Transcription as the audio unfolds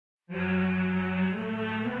Welcome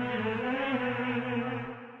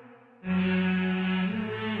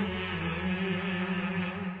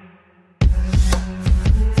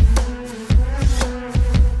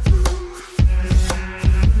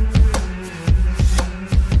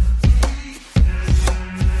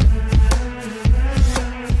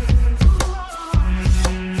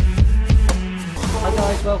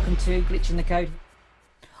to Glitching the Code.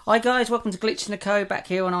 Hi guys, welcome to Glitching the Code, back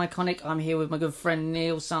here on Iconic. I'm here with my good friend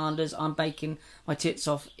Neil Sanders. I'm baking my tits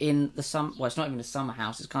off in the well, it's not even a summer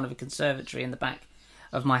house, it's kind of a conservatory in the back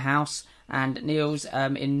of my house. And Neil's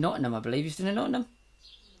in Nottingham, I believe. You're still in Nottingham?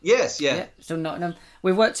 Yes, yeah. Still in Nottingham.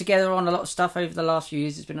 We've worked together on a lot of stuff over the last few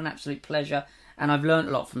years. It's been an absolute pleasure, and I've learnt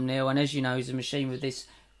a lot from Neil. And as you know, he's a machine with this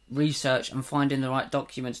research and finding the right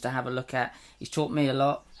documents to have a look at. He's taught me a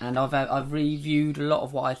lot, and I've reviewed a lot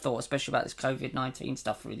of what I thought, especially about this COVID-19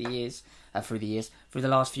 stuff through the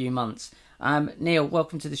last few months. Neil,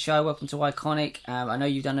 welcome to the show. Welcome to Iconic. I know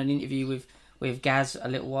you've done an interview with Gaz a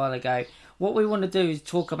little while ago. What we want to do is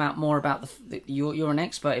talk about more about you're an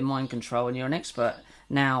expert in mind control, and you're an expert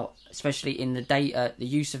now, especially in the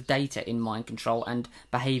use of data in mind control and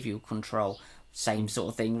behavioural control. Same sort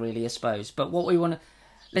of thing, really, I suppose. But what we want to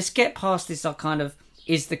let's get past this kind of,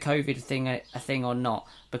 is the COVID thing a thing or not?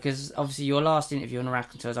 Because obviously your last interview on the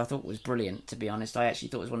Raconteurs I thought was brilliant, to be honest. I actually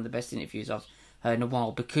thought it was one of the best interviews I've heard in a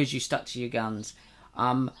while, because you stuck to your guns.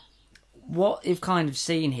 What you've kind of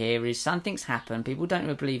seen here is something's happened. People don't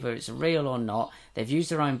really believe whether it's real or not. They've used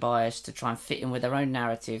their own bias to try and fit in with their own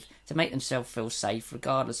narrative to make themselves feel safe,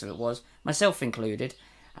 regardless of it was, myself included.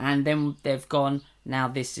 And then they've gone, now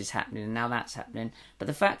this is happening and now that's happening. But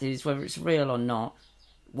the fact is, whether it's real or not,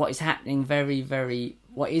 what is happening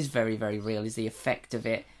what is very, very real is the effect of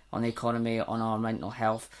it on the economy, on our mental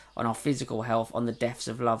health, on our physical health, on the deaths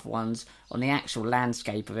of loved ones, on the actual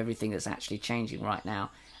landscape of everything that's actually changing right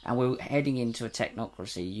now. And we're heading into a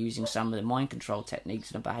technocracy using some of the mind control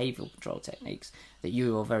techniques and the behavioural control techniques that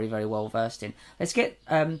you are very, very well versed in. Let's get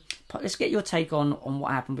your take on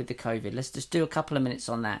what happened with the COVID. Let's just do a couple of minutes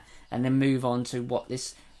on that, and then move on to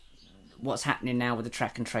what's happening now with the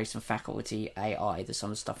track and trace and faculty AI,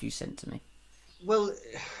 some of the stuff you sent to me. Well,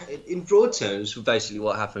 in broad terms, basically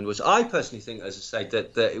what happened was, I personally think, as I say,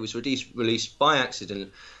 that it was released by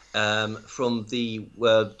accident from the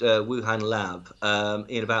Wuhan lab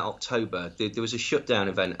in about October. There was a shutdown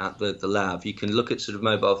event at the lab. You can look at sort of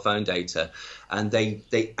mobile phone data, and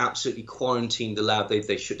they absolutely quarantined the lab.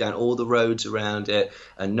 They shut down all the roads around it,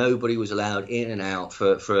 and nobody was allowed in and out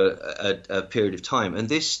for a period of time. And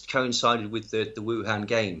this coincided with the Wuhan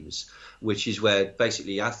Games, which is where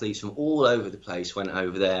basically athletes from all over the place went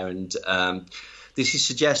over there, and this is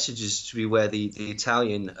suggested as to be where the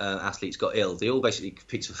Italian athletes got ill. They all basically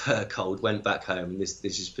picked up a cold, went back home, and this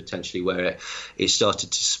is potentially where it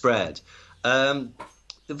started to spread. The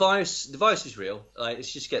virus is real.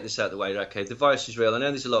 Let's just get this out of the way. Okay, the virus is real. I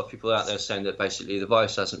know there's a lot of people out there saying that basically the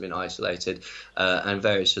virus hasn't been isolated and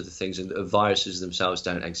various other things, and viruses themselves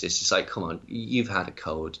don't exist. It's like, come on, you've had a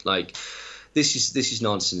cold. Like, this is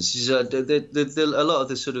nonsense. This is, a lot of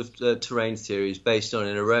the sort of terrain theory is based on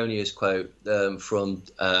an erroneous quote from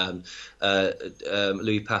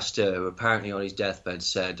Louis Pasteur, who apparently on his deathbed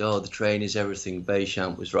said, "Oh, the terrain is everything.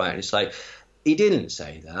 Béchamp was right." And it's like, he didn't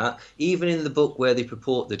say that. Even in the book where they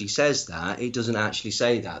purport that he says that, it doesn't actually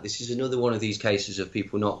say that. This is another one of these cases of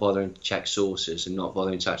people not bothering to check sources and not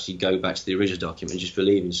bothering to actually go back to the original document and just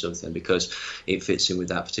believing something because it fits in with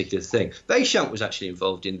that particular thing. Béchamp was actually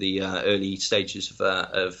involved in the early stages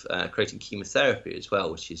of creating chemotherapy as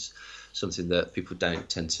well, which is something that people don't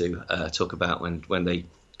tend to talk about when they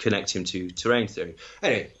connect him to terrain theory.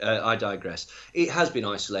 Anyway, I digress. It has been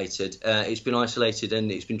isolated. It's been isolated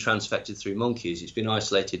and it's been transfected through monkeys. It's been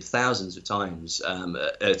isolated thousands of times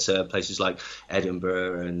at places like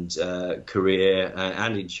Edinburgh and Korea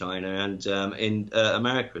and in China and in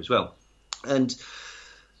America as well. And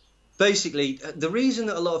basically, the reason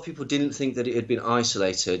that a lot of people didn't think that it had been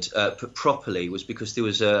isolated properly was because there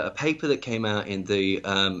was a paper that came out in the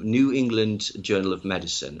New England Journal of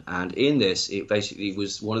Medicine. And in this, it basically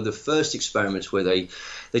was one of the first experiments where they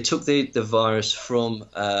took the virus from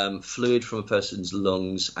fluid from a person's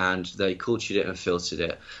lungs, and they cultured it and filtered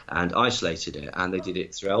it and isolated it. And they did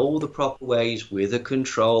it through all the proper ways with a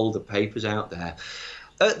control. The paper's out there.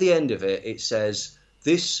 At the end of it, it says,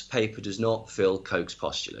 this paper does not fill Koch's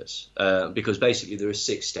postulates because basically there are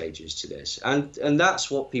 6 stages to this. And that's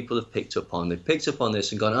what people have picked up on. They've picked up on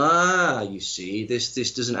this and gone, you see, this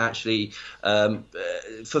doesn't actually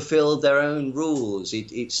fulfill their own rules.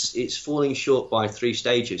 It's falling short by 3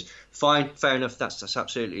 stages. Fine, fair enough, that's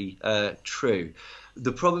absolutely true.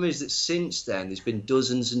 The problem is that since then, there's been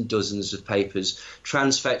dozens and dozens of papers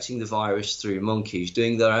transfecting the virus through monkeys,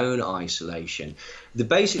 doing their own isolation.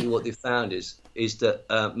 Basically what they've found is that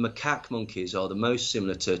macaque monkeys are the most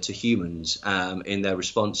similar to humans in their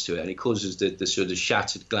response to it, and it causes the sort of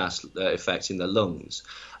shattered glass effect in their lungs.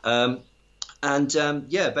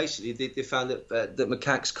 Basically they found that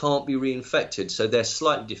macaques can't be reinfected, so they're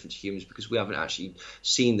slightly different to humans because we haven't actually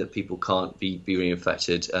seen that people can't be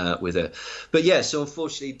reinfected with it. But yeah, so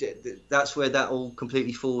unfortunately that's where that all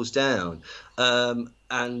completely falls down.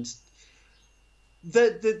 And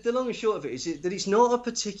the long and short of it is that it's not a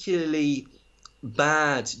particularly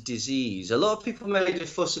bad disease. A lot of people made a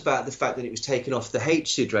fuss about the fact that it was taken off the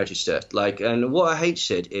HSID register. And what a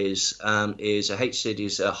HSID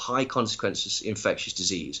is a high consequence infectious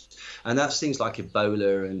disease, and that's things like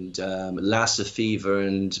Ebola and Lassa fever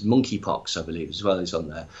and monkeypox, I believe, as well, is on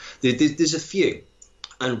there. There's a few,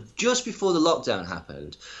 and just before the lockdown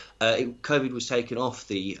happened, COVID was taken off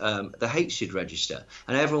the HSID register,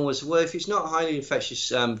 and everyone was, well, if it's not a highly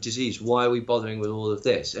infectious disease, why are we bothering with all of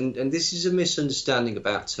this? And this is a misunderstanding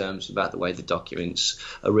about the way the documents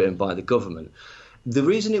are written by the government. The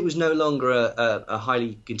reason it was no longer a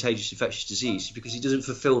highly contagious infectious disease is because it doesn't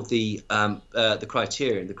fulfil the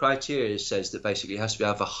criteria. The criteria says that basically it has to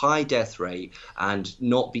have a high death rate and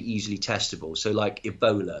not be easily testable. So like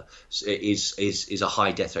Ebola is a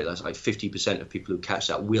high death rate. That's like 50% of people who catch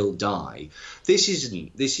that will die. This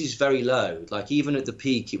isn't. This is very low. Like even at the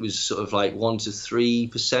peak, it was sort of like 1 to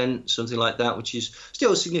 3%, something like that, which is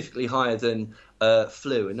still significantly higher than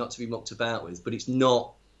flu, and not to be mucked about with. But it's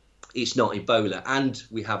not Ebola, and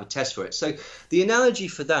we have a test for it. So the analogy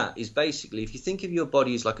for that is basically, if you think of your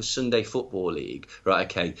body as like a Sunday football league, right?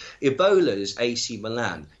 Okay, Ebola's AC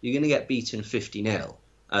Milan, you're going to get beaten 50-0,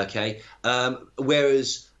 okay?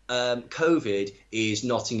 Whereas COVID is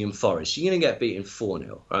Nottingham Forest, you're going to get beaten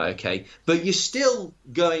 4-0, right? Okay, but you're still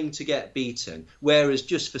going to get beaten. Whereas,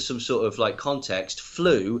 just for some sort of like context,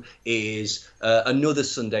 flu is another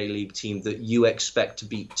Sunday league team that you expect to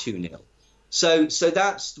beat 2-0. So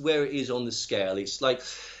that's where it is on the scale. It's like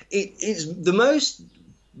it's the most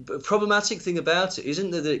problematic thing about it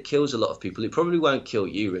isn't that it kills a lot of people. It probably won't kill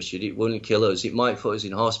you, Richard. It won't kill us. It might put us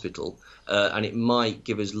in hospital, and it might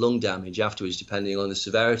give us lung damage afterwards, depending on the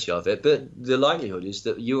severity of it. But the likelihood is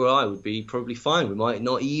that you or I would be probably fine. We might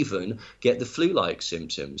not even get the flu-like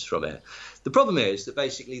symptoms from it. The problem is that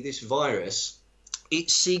basically this virus,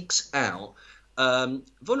 it seeks out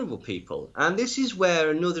vulnerable people, and this is where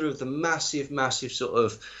another of the massive sort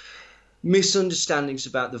of misunderstandings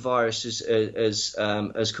about the virus has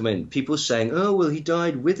come in. People saying, oh well, he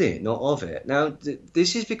died with it, not of it. Now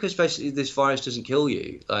this is because basically this virus doesn't kill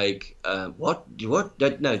you. Like what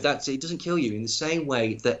no, that's it doesn't kill you in the same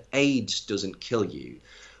way that AIDS doesn't kill you.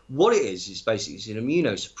 What it is basically it's an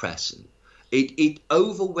immunosuppressant. It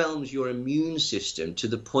overwhelms your immune system to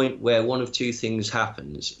the point where one of two things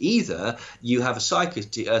happens. Either you have a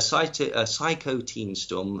cytokine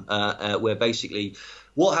storm, where basically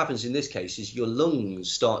what happens in this case is your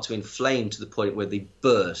lungs start to inflame to the point where they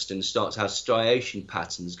burst and start to have striation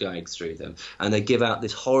patterns going through them, and they give out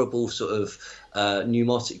this horrible sort of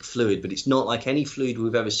pneumatic fluid, but it's not like any fluid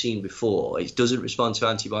we've ever seen before. It doesn't respond to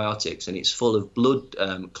antibiotics, and it's full of blood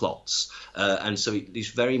clots, and so it is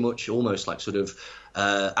very much almost like sort of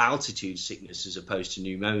altitude sickness as opposed to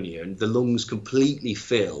pneumonia, and the lungs completely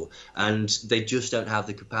fill and they just don't have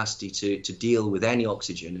the capacity to deal with any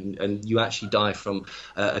oxygen, and you actually die from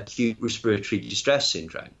acute respiratory distress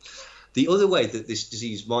syndrome. The other way that this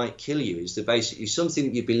disease might kill you is that basically something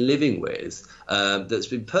that you've been living with that's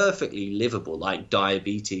been perfectly livable, like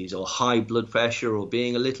diabetes or high blood pressure or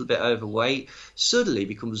being a little bit overweight, suddenly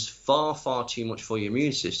becomes far too much for your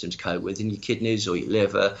immune system to cope with in your kidneys or your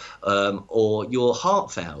liver, or your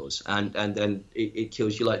heart fails, and then it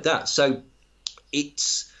kills you like that. So it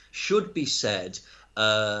should be said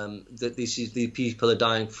that the people are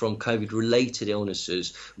dying from COVID-related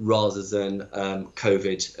illnesses rather than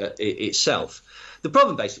COVID itself. The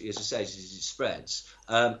problem, basically, as I say, is it spreads.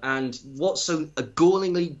 And what's so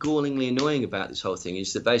gallingly annoying about this whole thing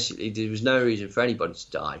is that basically there was no reason for anybody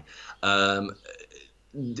to die.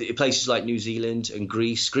 Places like New Zealand and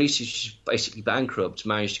Greece is basically bankrupt,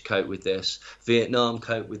 managed to cope with this. Vietnam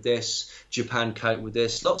coped with this. Japan coped with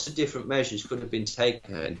this. Lots of different measures could have been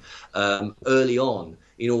taken early on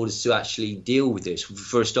in order to actually deal with this.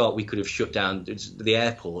 For a start, we could have shut down the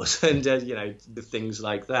airports and things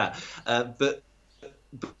like that. But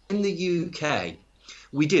in the UK,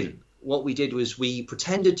 we didn't. what we did was we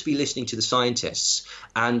pretended to be listening to the scientists,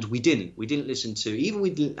 and we didn't. We didn't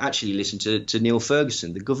actually listen to Neil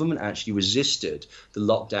Ferguson. The government actually resisted the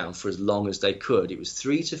lockdown for as long as they could. It was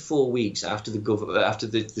 3 to 4 weeks after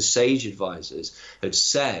the SAGE advisors had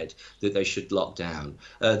said that they should lock down,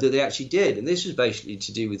 that they actually did. And this was basically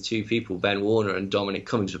to do with two people, Ben Warner and Dominic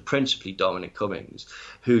Cummings, but principally Dominic Cummings,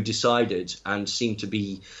 who decided and seemed to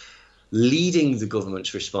be leading the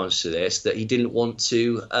government's response to this, that he didn't want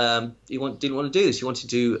to didn't want to do this. He wanted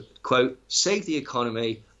to, quote, save the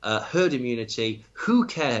economy, herd immunity. Who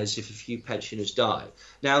cares if a few pensioners die?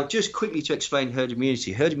 Now, just quickly to explain herd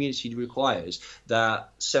immunity. Herd immunity requires that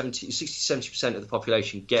 60-70% of the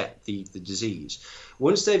population get the disease.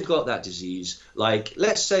 Once they've got that disease, like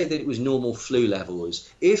let's say that it was normal flu levels,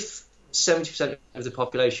 if 70% of the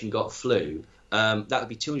population got flu, that would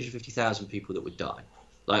be 250,000 people that would die.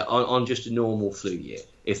 Like on just a normal flu year,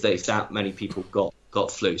 if that many people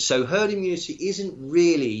got flu. So herd immunity isn't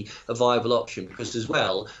really a viable option because, as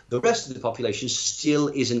well, the rest of the population still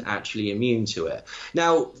isn't actually immune to it.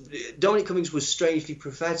 Now, Dominic Cummings was strangely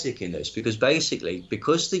prophetic in this because basically,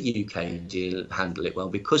 because the UK didn't handle it well,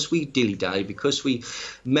 because we dilly-dallied, because we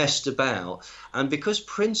messed about, and because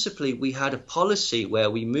principally we had a policy where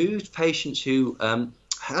we moved patients who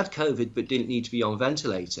had COVID but didn't need to be on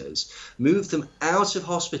ventilators, moved them out of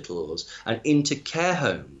hospitals and into care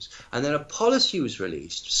homes. And then a policy was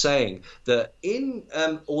released saying that in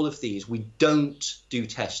all of these, we don't do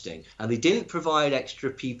testing. And they didn't provide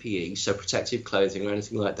extra PPE, so protective clothing or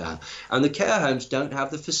anything like that. And the care homes don't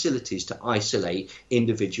have the facilities to isolate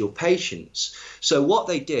individual patients. So what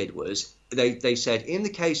they did was they said in the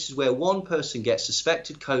cases where one person gets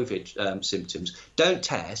suspected COVID symptoms, don't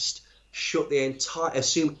test,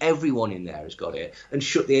 assume everyone in there has got it, and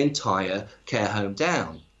shut the entire care home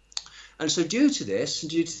down. And so due to this,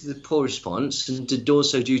 and due to the poor response, and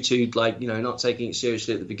also due to not taking it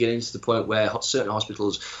seriously at the beginning to the point where certain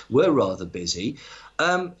hospitals were rather busy,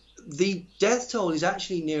 the death toll is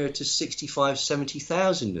actually nearer to 65,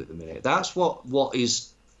 70,000 at the minute. That's what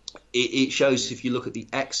is it shows if you look at the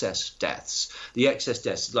excess deaths. The excess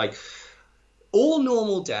deaths, like, all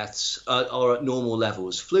normal deaths are at normal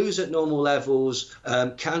levels. Flu's at normal levels,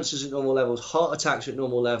 cancers at normal levels, heart attacks at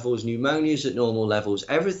normal levels, pneumonias at normal levels.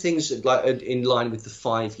 Everything's in line with the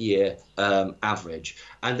 5-year average.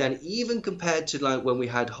 And then even compared to when we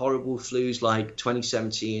had horrible flus like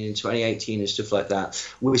 2017 and 2018 and stuff like that,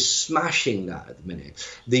 we're smashing that at the minute.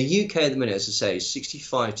 The UK at the minute, as I say, is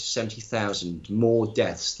 65 to 70,000 more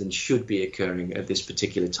deaths than should be occurring at this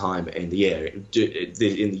particular time in the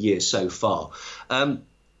year so far.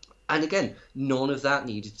 And again, none of that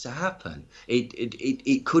needed to happen.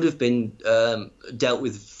 It could have been dealt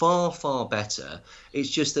with far, far better. It's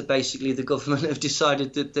just that basically the government have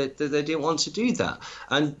decided that they didn't want to do that.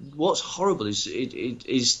 And what's horrible is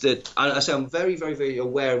that I'm very, very, very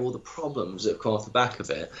aware of all the problems that come off the back of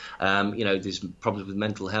it. There's problems with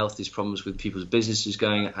mental health. There's problems with people's businesses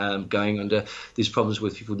going under. There's problems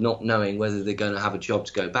with people not knowing whether they're going to have a job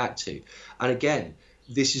to go back to. And again,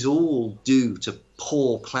 this is all due to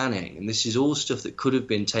poor planning, and this is all stuff that could have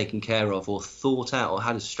been taken care of or thought out or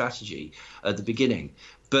had a strategy at the beginning.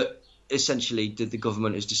 But essentially, the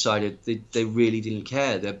government has decided they really didn't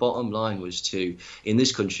care. Their bottom line was to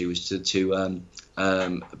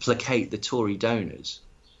placate the Tory donors.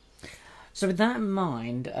 So with that in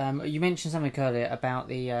mind, you mentioned something earlier about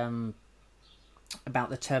the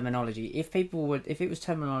terminology. If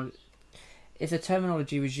the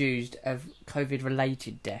terminology was used of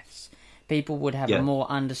COVID-related deaths, people would have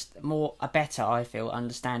a better, I feel,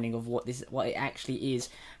 understanding of what it actually is,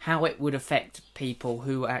 how it would affect people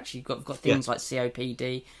who actually got things like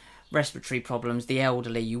COPD, respiratory problems, the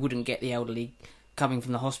elderly. You wouldn't get the elderly coming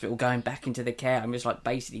from the hospital going back into the care home. It's like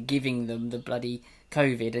basically giving them the bloody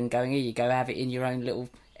COVID and going, here you go, have it in your own little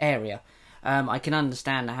area. I can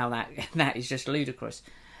understand how that is just ludicrous.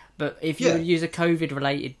 But if you use a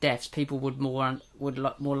COVID-related deaths, people would more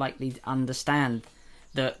likely understand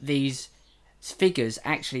that these figures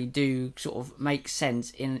actually do sort of make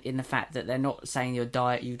sense in the fact that they're not saying you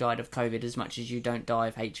died of COVID as much as you don't die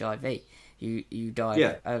of HIV. You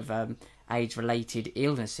die of AIDS-related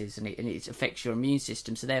illnesses, and it affects your immune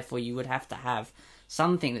system. So therefore, you would have to have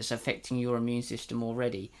something that's affecting your immune system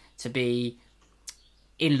already to be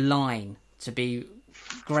in line, to be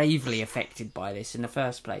gravely affected by this in the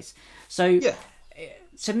first place. So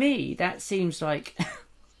to me, that seems like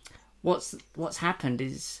what's happened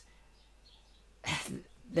is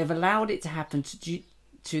they've allowed it to happen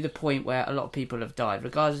to the point where a lot of people have died,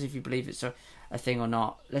 regardless if you believe it's a thing or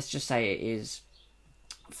not. Let's just say it is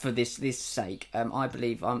for this sake. I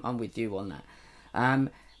believe I'm with you on that.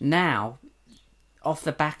 Now, off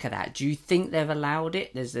the back of that, do you think they've allowed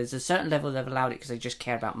it? There's a certain level they've allowed it because they just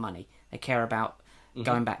care about money. They care about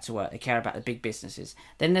going back to work. They care about the big businesses.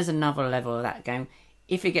 Then there's another level of that going,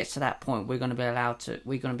 if it gets to that point, we're going to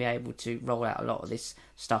be able to roll out a lot of this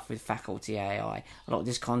stuff with faculty AI, a lot of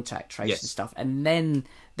this contact tracing stuff, and then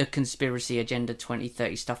the conspiracy agenda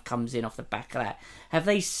 2030 stuff comes in off the back of that. Have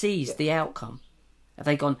they seized the outcome? Have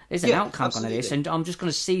they gone, there's an outcome on this, and I'm just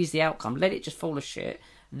going to seize the outcome, let it just fall to shit,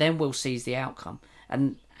 then we'll seize the outcome.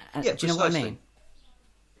 And do you know what I mean?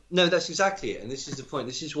 No, that's exactly it, and this is the point.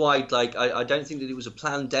 This is why, like, I don't think that it was a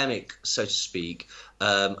pandemic, so to speak.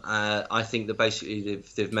 I think that basically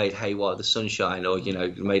they've made hay while the sunshine, or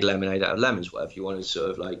made lemonade out of lemons, whatever you want to sort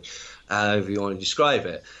of like, however you want to describe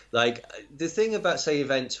it. Like the thing about say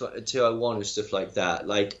Event 201 and stuff like that,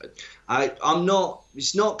 like I'm not.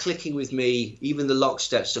 It's not clicking with me. Even the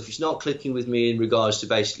lockstep stuff, it's not clicking with me in regards to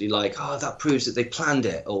basically like, oh, that proves that they planned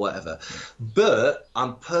it or whatever. But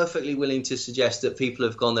I'm perfectly willing to suggest that people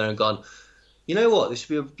have gone there and gone, you know what, this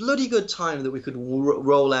would be a bloody good time that we could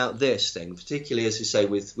roll out this thing, particularly as you say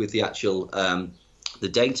with the actual the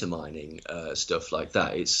data mining stuff like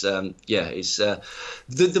that. It's the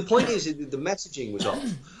point is that the messaging was off,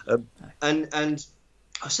 and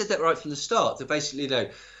I said that right from the start. That basically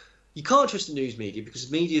you can't trust the news media because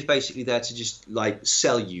the media is basically there to just like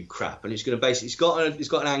sell you crap, and it's going to basically it's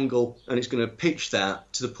got an angle, and it's going to pitch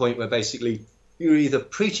that to the point where basically you're either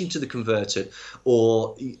preaching to the converted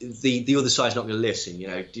or the other side's not going to listen.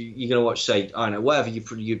 You're going to watch, say, I don't know, whatever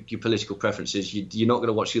your political preferences, you're not going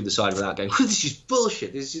to watch the other side without going, well, this is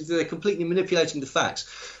bullshit. They're completely manipulating the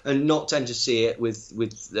facts, and not tend to see it with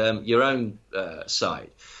your own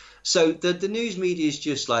side. So the news media is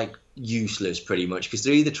just like useless pretty much because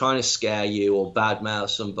they're either trying to scare you or badmouth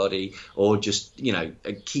somebody or just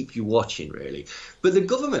keep you watching really. But the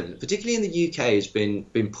government, particularly in the UK, has been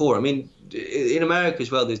poor. I mean, in America as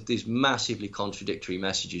well, there's massively contradictory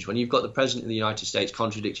messages. When you've got the president of the United States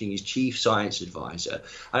contradicting his chief science advisor,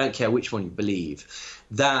 I don't care which one you believe,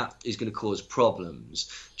 that is going to cause problems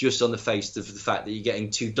just on the face of the fact that you're getting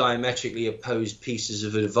two diametrically opposed pieces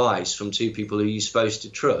of advice from two people who you're supposed to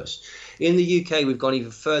trust. In the UK, we've gone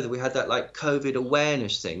even further. We had that like COVID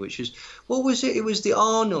awareness thing, which was, what was it? It was the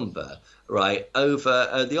R number, right?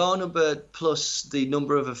 Over the R number plus the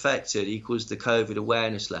number of affected equals the COVID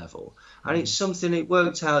awareness level. And it's something, it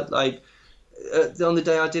worked out like, on the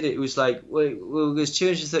day I did it, it was like, well, there's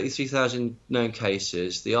 233,000 known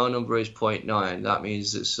cases. The R number is 0.9. That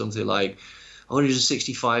means it's something like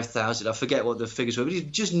 165,000. I forget what the figures were, but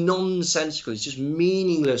it's just nonsensical. It's just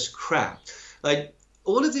meaningless crap. Like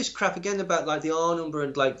all of this crap again about like the R number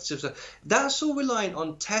and like stuff, that's all reliant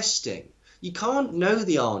on testing. You can't know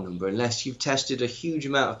the R number unless you've tested a huge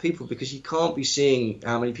amount of people because you can't be seeing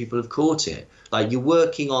how many people have caught it. Like you're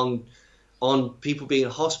working on people being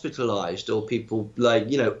hospitalized or people like,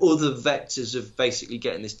 other vectors of basically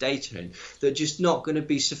getting this data in that are just not going to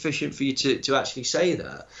be sufficient for you to actually say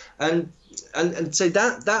that. And so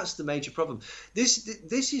that's the major problem.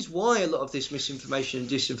 This is why a lot of this misinformation and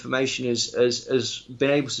disinformation has been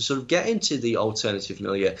able to sort of get into the alternative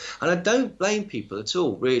milieu. And I don't blame people at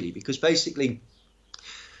all, really, because basically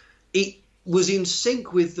it was in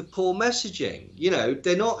sync with the poor messaging.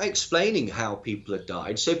 They're not explaining how people have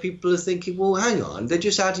died, so people are thinking, well, hang on, they're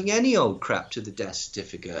just adding any old crap to the death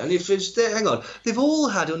certificate. And if it's there, hang on, they've all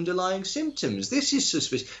had underlying symptoms. This is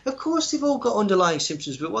suspicious. Of course, they've all got underlying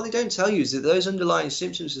symptoms, but what they don't tell you is that those underlying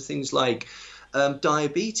symptoms are things like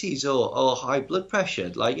diabetes or high blood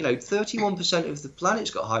pressure. Like 31% of the planet's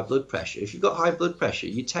got high blood pressure. If you've got high blood pressure,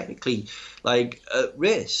 you're technically like at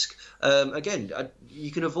risk. Again, you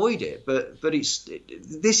can avoid it, but this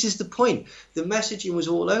is the point. The messaging was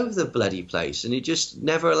all over the bloody place, and it just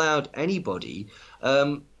never allowed anybody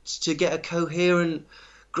to get a coherent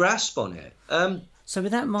grasp on it. So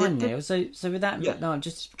with that in mind, Neil, so with that, no,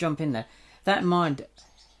 just jump in there. That in mind,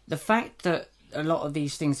 the fact that a lot of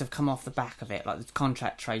these things have come off the back of it, like the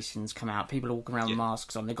contract tracing's come out, people walking around with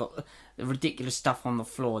masks on, they've got the ridiculous stuff on the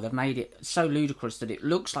floor, they've made it so ludicrous that it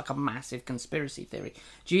looks like a massive conspiracy theory.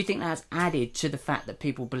 Do you think that's added to the fact that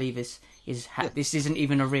people believe this isn't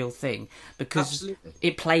even a real thing? Because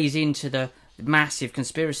it plays into the massive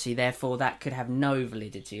conspiracy, therefore that could have no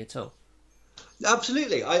validity at all.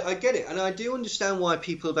 Absolutely, I get it, and I do understand why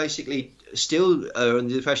people basically still are under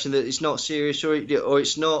the impression that it's not serious or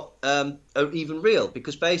it's not even real,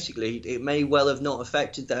 because basically it may well have not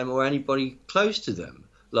affected them or anybody close to them.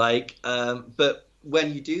 But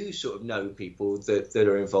when you do sort of know people that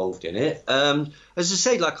are involved in it, as I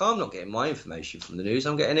say, like, I'm not getting my information from the news.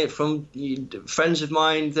 I'm getting it from friends of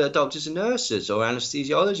mine that are doctors and nurses or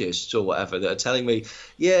anesthesiologists or whatever that are telling me,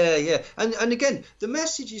 yeah. And again, the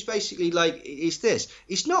message is basically like, it's this.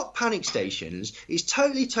 It's not panic stations. It's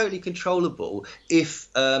totally controllable if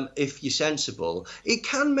you're sensible. It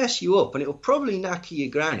can mess you up and it'll probably knacker your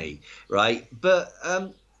granny, right? But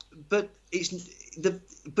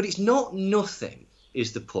it's not nothing.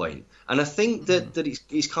 Is the point. And I think that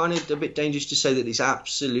it's kind of a bit dangerous to say that it's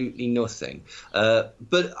absolutely nothing.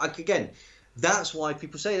 But again, that's why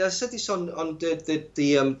people say it. I said this on the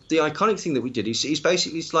iconic thing that we did. It's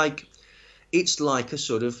basically it's like a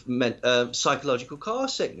sort of psychological car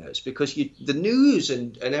sickness, because the news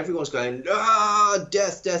and everyone's going,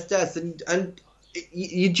 death, and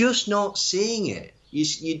you're just not seeing it.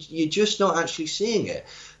 You're just not actually seeing it.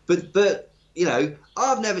 But you know,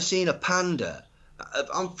 I've never seen a panda.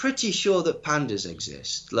 I'm pretty sure that pandas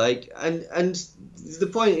exist. Like, and the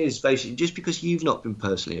point is basically, just because you've not been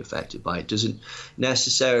personally affected by it doesn't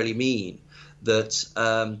necessarily mean that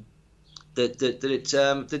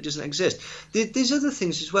that doesn't exist. There's other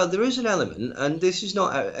things as well. There is an element, and this is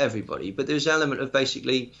not everybody, but there's an element of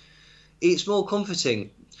basically, it's more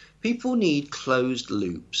comforting. People need closed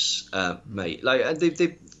loops, mate. Like,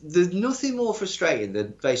 there's nothing more frustrating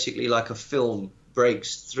than basically like a film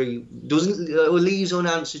breaks through, or leaves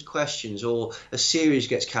unanswered questions, or a series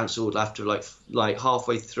gets cancelled after like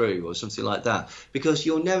halfway through or something like that, because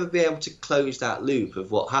you'll never be able to close that loop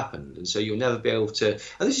of what happened, and so you'll never be able to.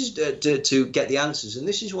 And this is to get the answers, and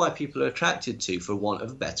this is why people are attracted to, for want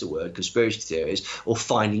of a better word, conspiracy theories or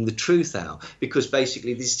finding the truth out, because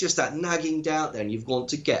basically there's just that nagging doubt there, and you've got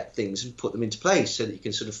to get things and put them into place so that you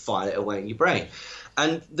can sort of file it away in your brain.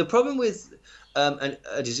 And the problem with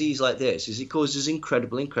a disease like this is it causes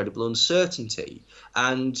incredible uncertainty,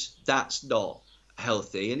 and that's not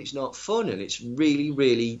healthy, and it's not fun, and it's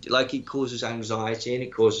really like, it causes anxiety and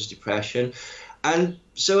it causes depression. And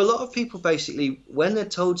so a lot of people basically, when they're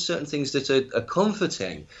told certain things that are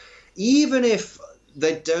comforting, even if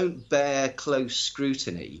they don't bear close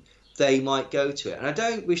scrutiny, they might go to it. And I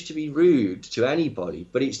don't wish to be rude to anybody,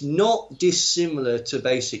 but it's not dissimilar to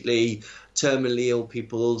basically terminally ill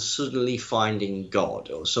people suddenly finding God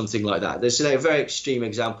or something like that. There's a very extreme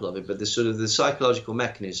example of it, but the sort of the psychological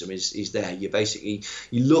mechanism is there. You're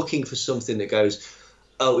looking for something that goes,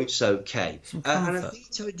 oh, it's okay. And I think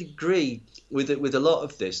to a degree with a lot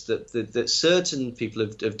of this, that certain people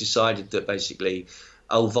have decided that basically,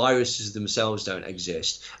 viruses themselves don't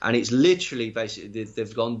exist, and it's literally basically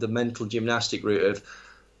they've gone the mental gymnastic route of,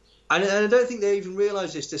 and I don't think they even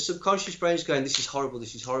realise this. Their subconscious brain's going, this is horrible,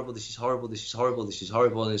 this is horrible, this is horrible, this is horrible, this is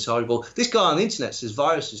horrible, and it's horrible. This guy on the internet says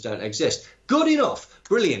viruses don't exist. Good enough,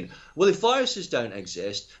 brilliant. Well, if viruses don't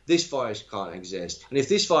exist, this virus can't exist, and if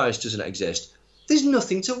this virus doesn't exist, there's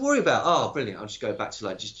nothing to worry about. Oh, brilliant! I'll just go back to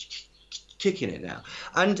like just kicking it now.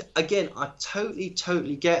 And again, I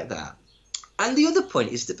totally get that. And the other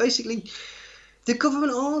point is that basically the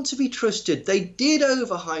government aren't to be trusted. They did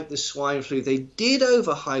overhype the swine flu. They did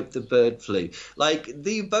overhype the bird flu. Like,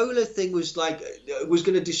 the Ebola thing was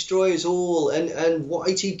going to destroy us all, and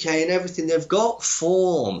Y2K and everything. They've got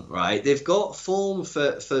form, right? They've got form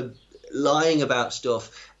for lying about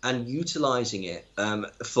stuff and utilising it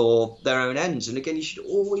for their own ends. And again, you should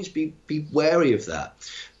always be wary of that.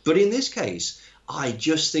 But in this case, I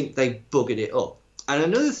just think they buggered it up. And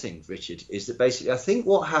another thing, Richard, is that basically I think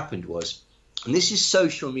what happened was, and this is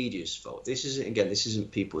social media's fault, this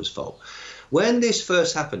isn't people's fault. When this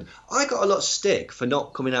first happened, I got a lot of stick for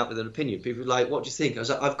not coming out with an opinion. People were like, what do you think? I was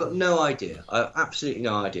like, I've got no idea. I have absolutely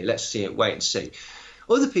no idea. Let's see it, wait and see.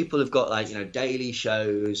 Other people have got, like, you know, daily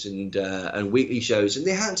shows and weekly shows, and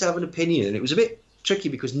they had to have an opinion, and it was a bit tricky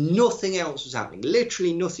because nothing else was happening.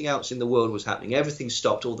 Literally nothing else in the world was happening. Everything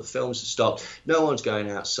stopped. All the films have stopped. No one's going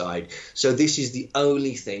outside. So this is the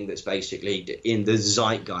only thing that's basically in the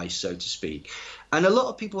zeitgeist, so to speak. And a lot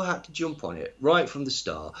of people had to jump on it right from the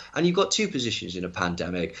start. And you've got two positions in a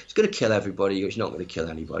pandemic. It's going to kill everybody, or it's not going to kill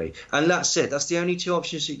anybody. And that's it. That's the only two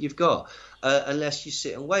options that you've got, unless you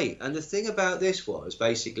sit and wait. And the thing about this was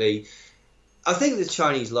basically, I think the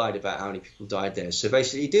Chinese lied about how many people died there. So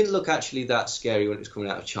basically, it didn't look actually that scary when it was coming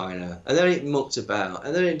out of China. And then it mucked about.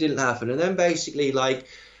 And then it didn't happen. And then basically, like,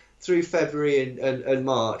 through February and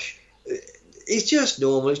March, it's just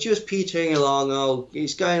normal. It's just petering along. Oh,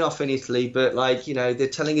 it's going off in Italy. But, like, you know, they're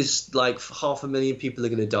telling us, like, 500,000 people are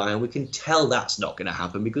going to die. And we can tell that's not going to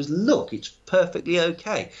happen because, look, it's perfectly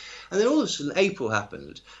okay. And then all of a sudden April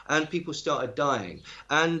happened and people started dying.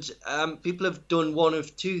 And people have done one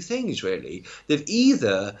of two things, really. They've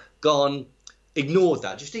either gone, ignored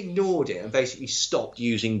that, just ignored it, and basically stopped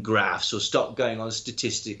using graphs, or stopped going on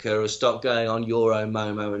Statistica, or stopped going on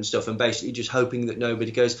Euromomo and stuff, and basically just hoping that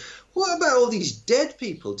nobody goes, what about all these dead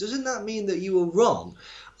people? Doesn't that mean that you were wrong?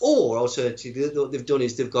 Or alternatively, what they've done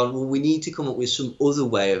is they've gone, well, we need to come up with some other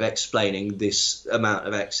way of explaining this amount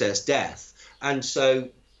of excess death. And so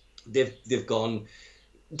they've gone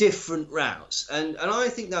different routes. And I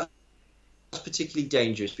think that's particularly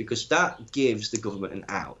dangerous, because that gives the government an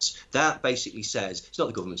out. That basically says it's not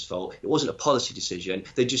the government's fault, it wasn't a policy decision,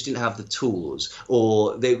 they just didn't have the tools,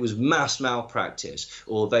 or there was mass malpractice,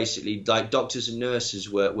 or basically like doctors and nurses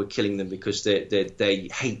were killing them because they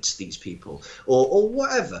hate these people, or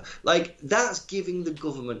whatever. Like, that's giving the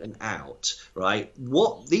government an out, right?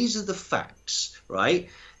 These are the facts, right?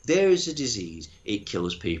 There is a disease, it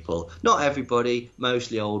kills people. Not everybody,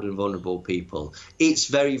 mostly old and vulnerable people. It's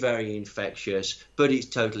very, very infectious, but it's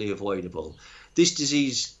totally avoidable. This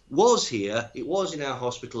disease was here, it was in our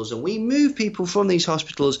hospitals, and we move people from these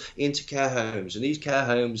hospitals into care homes, and these care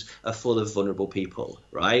homes are full of vulnerable people,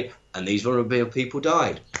 right? And these vulnerable people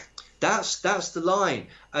died. That's the line.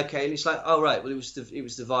 Okay, and it's like, oh right, well it was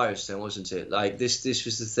the virus then, wasn't it? Like this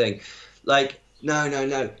was the thing. Like, no.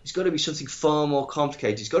 It's got to be something far more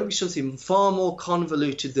complicated. It's got to be something far more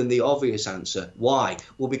convoluted than the obvious answer. Why?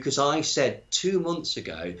 Well, because I said 2 months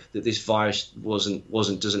ago that this virus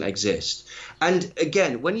doesn't exist. And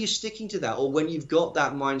again, when you're sticking to that, or when you've got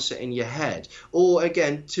that mindset in your head, or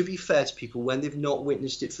again, to be fair to people, when they've not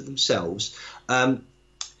witnessed it for themselves,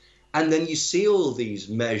 and then you see all these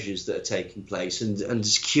measures that are taking place, and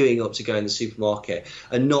just queuing up to go in the supermarket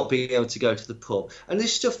and not being able to go to the pub. And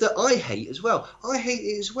this stuff that I hate as well. I hate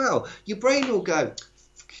it as well. Your brain will go,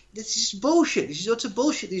 this is bullshit. This is utter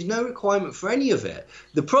bullshit. There's no requirement for any of it.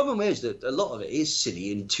 The problem is that a lot of it is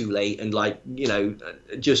silly and too late and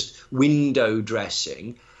just window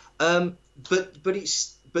dressing. But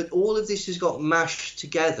all of this has got mashed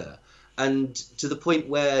together, and to the point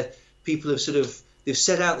where people have they've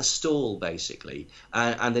set out the stall, basically,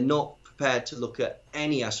 and they're not prepared to look at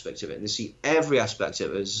any aspect of it, and they see every aspect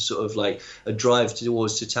of it as sort of like a drive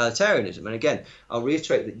towards totalitarianism. And again, I'll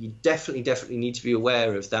reiterate that you definitely need to be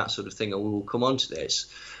aware of that sort of thing, and we will come on to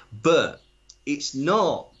this. But it's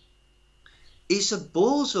not. It's a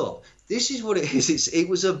balls up. This is what it is. It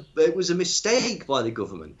was a mistake by the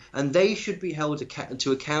government, and they should be held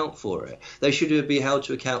to account for it. They should be held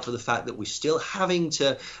to account for the fact that we're still having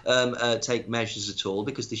to take measures at all,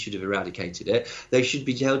 because they should have eradicated it. They should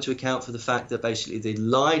be held to account for the fact that basically they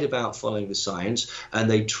lied about following the science,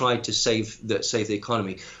 and they tried to save the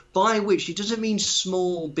economy. By which it doesn't mean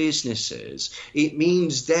small businesses. It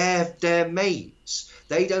means their mates.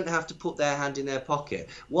 They don't have to put their hand in their pocket.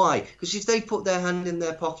 Why? Because if they put their hand in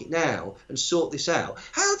their pocket now and sort this out,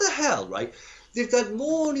 how the hell, right? They've had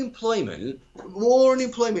more unemployment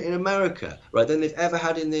in America, right, than they've ever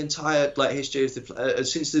had in the entire history of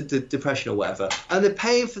since the Depression or whatever. And they're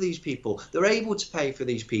paying for these people. They're able to pay for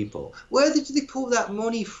these people. Where did they pull that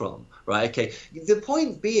money from? Right, okay. The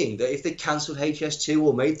point being that if they cancelled HS2,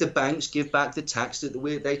 or made the banks give back the tax that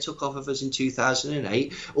they took off of us in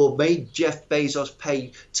 2008, or made Jeff Bezos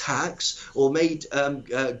pay tax, or made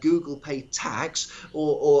Google pay tax,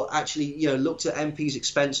 or actually looked at MPs'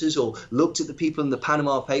 expenses, or looked at the people in the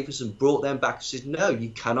Panama Papers and brought them back and said, no, you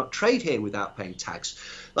cannot trade here without paying tax.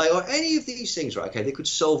 Or any of these things, right? Okay, they could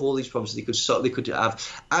solve all these problems. They could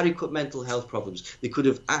have adequate mental health problems. They could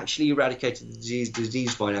have actually eradicated the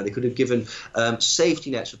disease by now. They could have given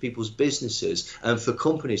safety nets for people's businesses and for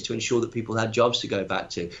companies to ensure that people had jobs to go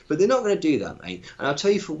back to. But they're not going to do that, mate. And I'll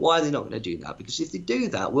tell you for why they're not going to do that. Because if they do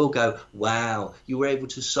that, we'll go, wow, you were able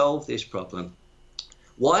to solve this problem.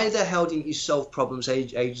 Why the hell didn't you solve problems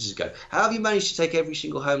ages ago? How have you managed to take every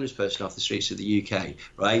single homeless person off the streets of the UK,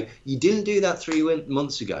 right? You didn't do that 3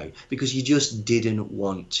 months ago because you just didn't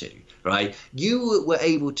want to, right? You were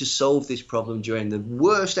able to solve this problem during the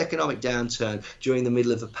worst economic downturn, during the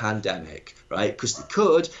middle of a pandemic, right? Because they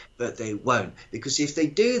could, but they won't. Because if they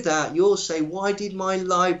do that, you'll say, why did my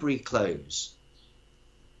library close?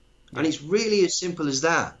 And it's really as simple as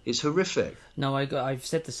that. It's horrific. No, I've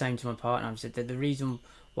said the same to my partner. I've said that the reason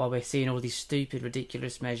why we're seeing all these stupid,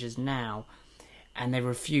 ridiculous measures now, and they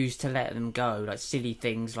refuse to let them go, like silly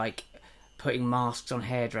things like putting masks on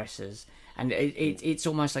hairdressers, and it's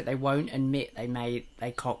almost like they won't admit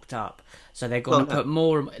they cocked up. So they're going to put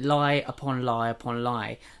more lie upon lie upon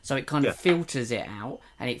lie. So it kind of filters it out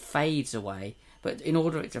and it fades away. But in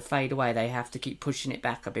order for it to fade away, they have to keep pushing it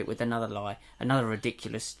back a bit with another lie, another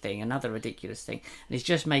ridiculous thing. And it's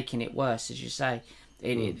just making it worse, as you say.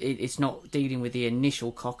 It's not dealing with the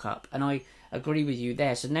initial cock-up. And I agree with you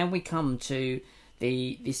there. So now we come to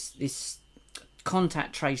this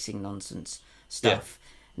contact tracing nonsense stuff.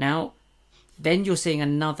 Now, then you're seeing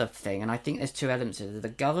another thing, and I think there's two elements of it. The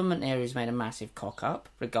government area has made a massive cock up,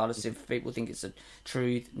 regardless if people think it's a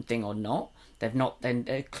true thing or not.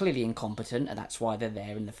 They're clearly incompetent, and that's why they're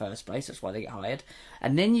there in the first place. That's why they get hired.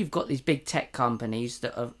 And then you've got these big tech companies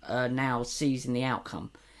that are now seizing the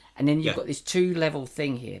outcome. And then you've got this two-level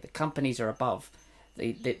thing here. The companies are above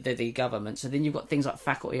the government. So then you've got things like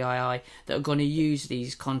Faculty II that are going to use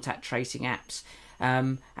these contact tracing apps.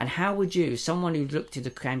 And how would you, someone who looked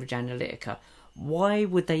into Cambridge Analytica, why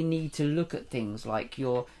would they need to look at things like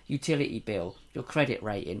your utility bill, your credit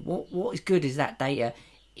rating? What is good is that data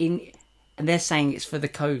in? And they're saying it's for the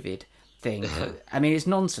COVID thing. I mean, it's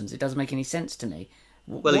nonsense. It doesn't make any sense to me.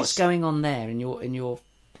 What's going on there in your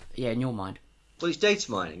mind? Well, it's data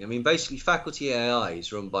mining. I mean, basically, Faculty AI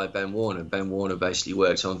is run by Ben Warner. Ben Warner basically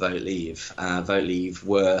works on Vote Leave. Vote Leave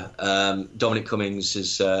were Dominic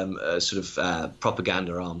Cummings' sort of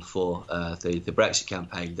propaganda arm for the Brexit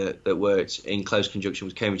campaign that worked in close conjunction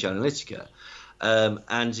with Cambridge Analytica.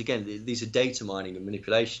 And again, these are data mining and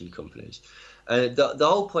manipulation companies. The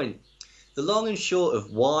whole point, the long and short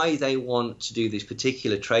of why they want to do this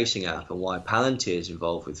particular tracing app and why Palantir is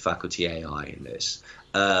involved with Faculty AI in this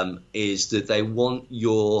is that they want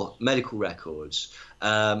your medical records.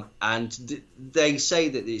 And they say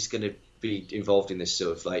that it's going to be involved in this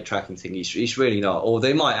sort of like tracking thing. It's really not. Or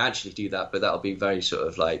they might actually do that, but that'll be very sort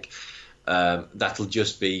of like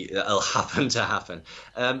that'll happen to happen.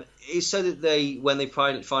 It's so that when they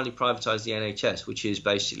finally privatise the NHS, which is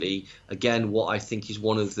basically, again, what I think is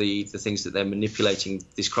one of the things that they're manipulating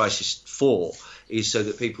this crisis for, is so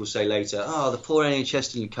that people say later, the poor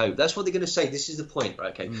NHS didn't cope. That's what they're going to say. This is the point,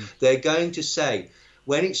 right? Okay. They're going to say,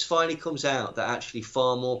 when it finally comes out that actually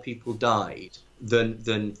far more people died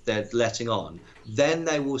than they're letting on, then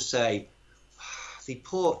they will say, the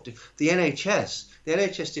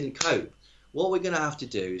NHS didn't cope. What we're going to have to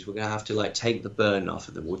do is we're going to have to like take the burden off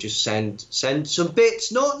of them. We'll just send some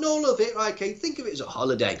bits, not all of it, right? Okay, think of it as a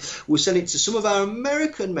holiday. We'll send it to some of our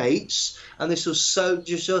American mates, and this will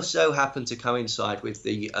just so happen to coincide with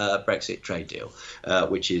the Brexit trade deal,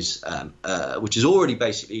 which is already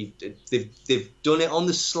basically they've done it on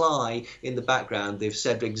the sly in the background. They've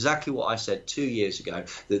said exactly what I said 2 years ago,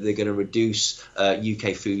 that they're going to reduce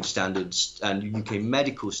UK food standards and UK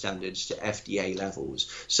medical standards to FDA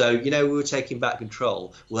levels. So we were taking back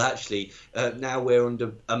control. Well, actually, now we're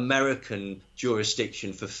under American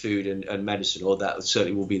jurisdiction for food and medicine, or that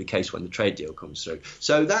certainly will be the case when the trade deal comes through.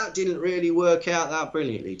 So that didn't really work out that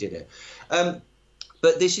brilliantly, did it?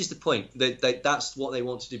 But this is the point. That's what they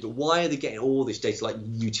want to do. But why are they getting all this data, like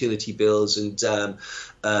utility bills and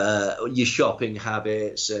your shopping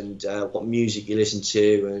habits and what music you listen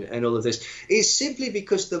to and all of this? It's simply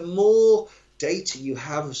because the more data you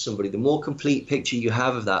have of somebody, the more complete picture you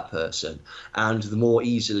have of that person, and the more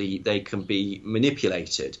easily they can be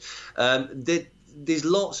manipulated. There's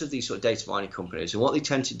lots of these sort of data mining companies, and what they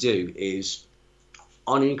tend to do is,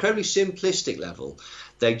 on an incredibly simplistic level,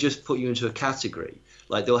 they just put you into a category.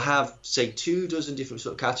 Like they'll have, say, 24 different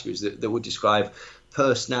sort of categories that would describe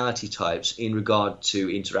personality types in regard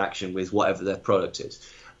to interaction with whatever their product is.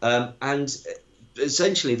 And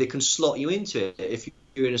essentially, they can slot you into it if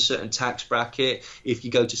you're in a certain tax bracket, if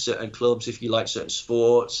you go to certain clubs, if you like certain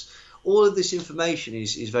sports. All of this information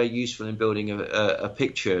is very useful in building a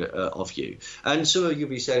picture of you. And some of you will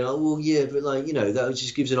be saying, oh, well, yeah, but like, that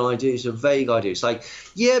just gives an idea. It's a vague idea. It's like,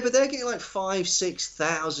 yeah, but they're getting like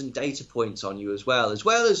 5,000-6,000 data points on you as well as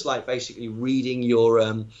like basically reading your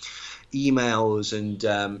emails and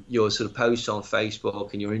your sort of posts on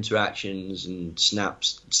Facebook and your interactions and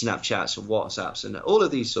Snapchats and WhatsApps and all of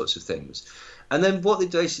these sorts of things. And then what they're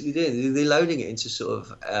basically doing, they're loading it into sort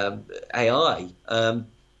of AI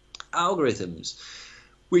algorithms,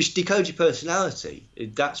 which decode your personality.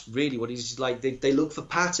 That's really what it is. Like they look for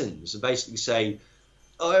patterns and basically say,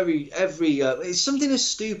 it's something as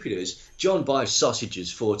stupid as John buys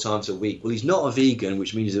sausages 4 times a week. Well, he's not a vegan,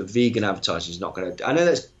 which means that vegan advertising is not going to. I know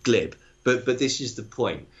that's glib, but this is the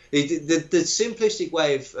point. The simplistic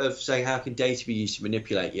way of saying how can data be used to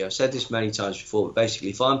manipulate you, I've said this many times before, but basically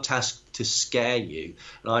if I'm tasked to scare you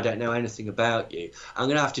and I don't know anything about you, I'm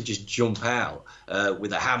going to have to just jump out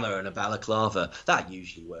with a hammer and a balaclava. That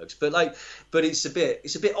usually works, but it's a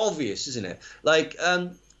bit obvious, isn't it? Like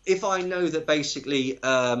if I know that basically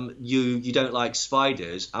you don't like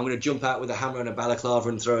spiders, I'm going to jump out with a hammer and a balaclava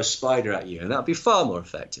and throw a spider at you, and that'll be far more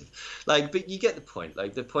effective. But you get the point.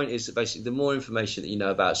 Like the point is that basically the more information that you know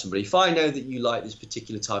about somebody, if I know that you like this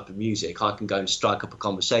particular type of music, I can go and strike up a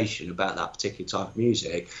conversation about that particular type of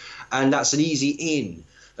music, and that's an easy in.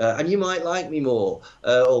 and you might like me more,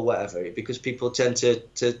 or whatever, because people tend to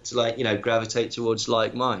like, you know, gravitate towards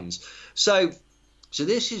like minds. So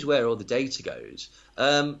this is where all the data goes.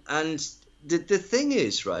 And the thing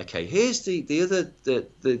is, right, okay, here's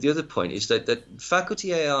the other point is that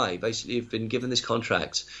Faculty AI basically have been given this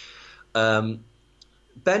contract.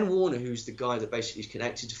 Ben Warner, who's the guy that basically is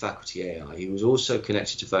connected to Faculty AI, he was also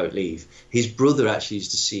connected to Vote Leave. His brother actually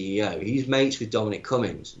is the CEO. He's mates with Dominic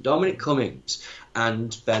Cummings. Dominic Cummings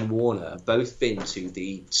and Ben Warner have both been to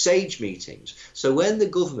the SAGE meetings. So when the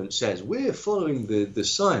government says, we're following the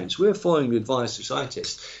science, we're following the advice of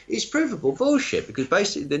scientists, it's provable bullshit, because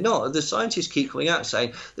basically they're not. The scientists keep coming out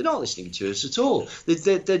saying they're not listening to us at all.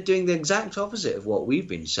 They're doing the exact opposite of what we've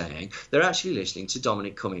been saying. They're actually listening to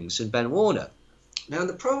Dominic Cummings and Ben Warner. Now,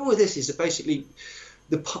 the problem with this is that basically,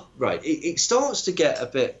 it starts to get a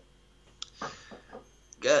bit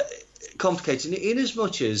complicated in as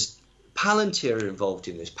much as Palantir are involved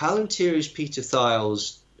in this. Palantir is Peter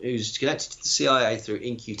Thiel's, who's connected to the CIA through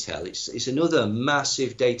In-Q-Tel. It's another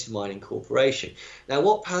massive data mining corporation. Now,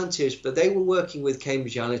 what Palantir is, but they were working with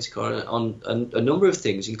Cambridge Analytica on a number of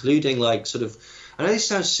things, including like sort of, I know this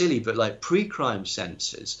sounds silly, but like pre-crime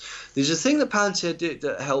sensors. There's a thing that Palantir did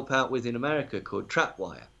that help out with in America called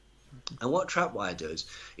Trapwire. And what Trapwire does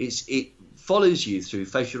is it follows you through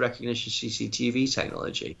facial recognition CCTV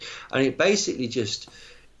technology. And it basically just,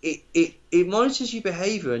 it monitors your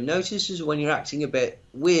behavior and notices when you're acting a bit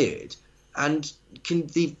weird. And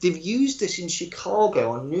they've used this in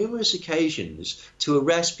Chicago on numerous occasions to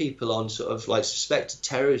arrest people on sort of like suspected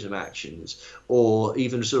terrorism actions, or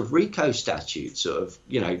even sort of RICO statutes, sort of,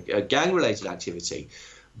 you know, gang-related activity,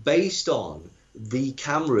 based on the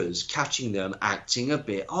cameras catching them acting a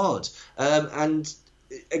bit odd. And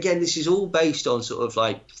again, this is all based on sort of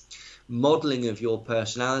like modeling of your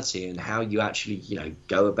personality and how you actually, you know,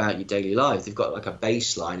 go about your daily life. They've got like a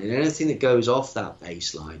baseline, and anything that goes off that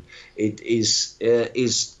baseline, it is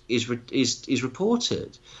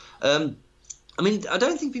reported. I mean, I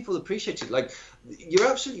don't think people appreciate it. Like, you're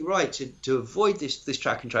absolutely right to avoid this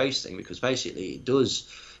track and trace thing, because basically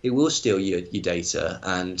it will steal your data,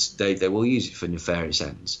 and they will use it for nefarious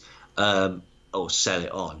ends, or sell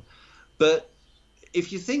it on. But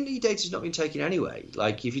if you think that your data is not being taken anyway,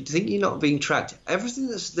 like if you think you're not being tracked, everything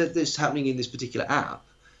that's happening in this particular app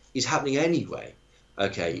is happening anyway,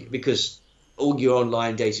 okay? Because all your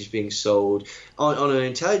online data is being sold on an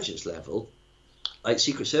intelligence level, like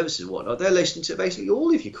Secret Services and whatnot. They're listening to basically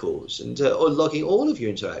all of your calls and or logging all of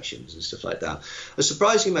your interactions and stuff like that. A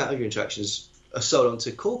surprising amount of your interactions are sold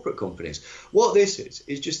onto corporate companies. What this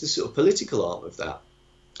is just the sort of political arm of that.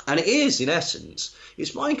 And it is, in essence,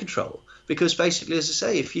 it's mind control. Because basically, as I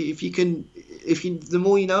say, the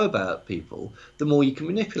more you know about people, the more you can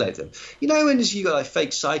manipulate them. You know, when you got like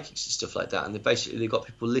fake psychics and stuff like that, and they've got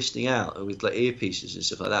people listening out with like earpieces and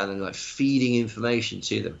stuff like that, and then like feeding information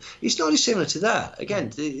to them. It's not dissimilar to that.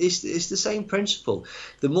 Again, it's the same principle.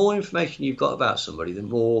 The more information you've got about somebody, the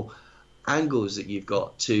more angles that you've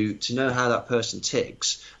got to know how that person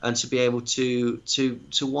ticks, and to be able to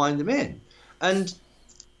wind them in. And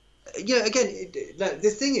you know, again, the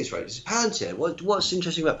thing is, right, it's Palantir. What's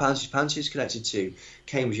interesting about Palantir is Palantir is connected to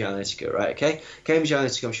Cambridge Analytica, right? Okay, Cambridge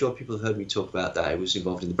Analytica, I'm sure people have heard me talk about that. It was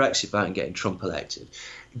involved in the Brexit vote and getting Trump elected.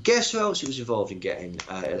 Guess who else it was involved in getting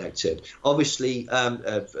elected? Obviously,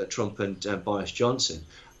 Trump and Boris Johnson.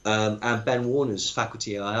 And Ben Warner's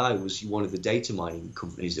Faculty AI was one of the data mining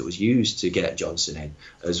companies that was used to get Johnson in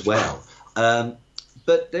as well.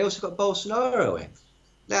 But they also got Bolsonaro in.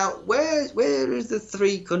 Now, where are the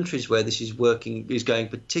three countries where this is going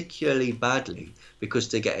particularly badly, because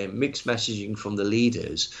they're getting mixed messaging from the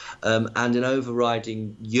leaders, and an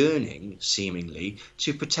overriding yearning, seemingly,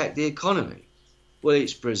 to protect the economy? Well,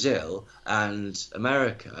 it's Brazil and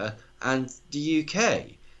America and the UK.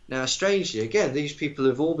 Now, strangely, again, these people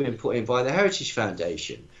have all been put in by the Heritage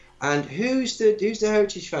Foundation. And who's the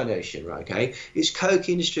Heritage Foundation, right? Okay, it's Koch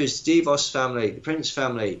Industries, the DeVos family, the Prince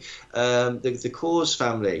family, the Coors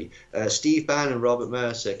family, Steve Bannon, Robert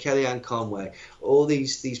Mercer, Kellyanne Conway, all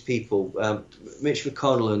these people, Mitch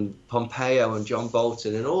McConnell and Pompeo and John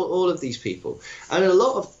Bolton, and all of these people, and a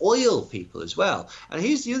lot of oil people as well. And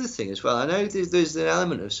here's the other thing as well. I know there's an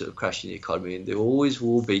element of sort of crashing the economy, and there always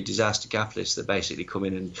will be disaster capitalists that basically come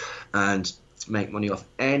in and make money off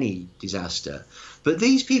any disaster. But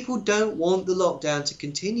these people don't want the lockdown to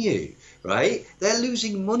continue, right? They're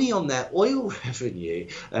losing money on their oil revenue,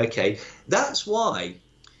 okay? That's why,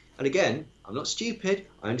 and again, I'm not stupid.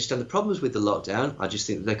 I understand the problems with the lockdown. I just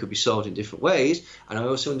think that they could be solved in different ways. And I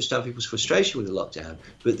also understand people's frustration with the lockdown.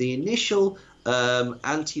 But the initial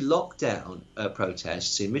anti-lockdown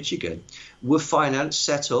protests in Michigan were financed,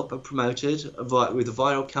 set up, and promoted with a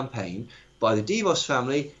viral campaign by the DeVos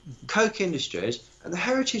family, Koch Industries, and the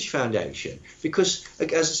Heritage Foundation. Because,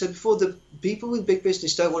 as I said before, the people with big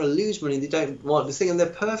business don't want to lose money. They don't want the thing, and they're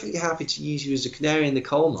perfectly happy to use you as a canary in the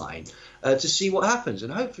coal mine to see what happens.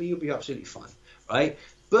 And hopefully, you'll be absolutely fine, right?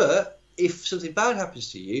 But if something bad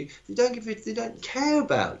happens to you, they don't care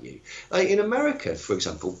about you. Like in America, for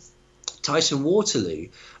example, Tyson Waterloo,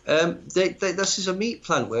 this is a meat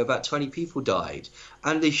plant where about 20 people died,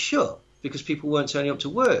 and they shut because people weren't turning up to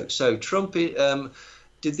work. So Trump did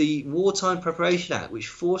the Wartime Preparation Act, which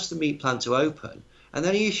forced the meat plant to open. And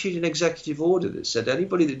then he issued an executive order that said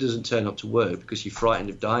anybody that doesn't turn up to work because you're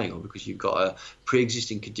frightened of dying, or because you've got a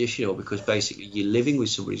pre-existing condition, or because basically you're living with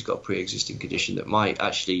somebody who's got a pre-existing condition that might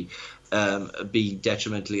actually be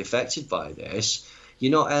detrimentally affected by this,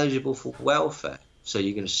 you're not eligible for welfare. So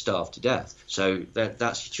you're going to starve to death. So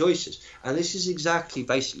that's your choices. And this is exactly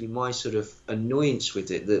basically my sort of annoyance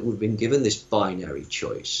with it, that we've been given this binary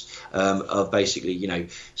choice of basically,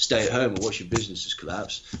 stay at home and watch your businesses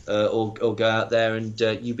collapse, or go out there and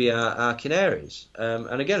you be our canaries.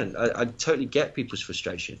 And again, I totally get people's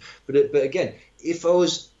frustration. But again, if I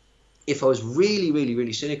was really, really,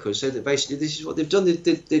 really cynical, so that basically this is what they've done.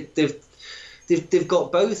 They've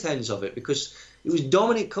got both ends of it, because it was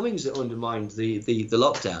Dominic Cummings that undermined the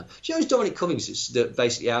lockdown. Do you know it was Dominic Cummings that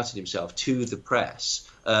basically outed himself to the press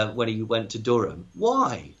when he went to Durham?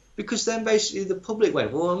 Why? Because then basically the public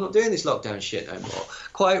went, well, I'm not doing this lockdown shit no more.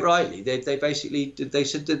 Quite rightly, they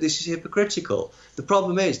said that this is hypocritical. The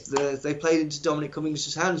problem is they played into Dominic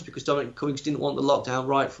Cummings' hands, because Dominic Cummings didn't want the lockdown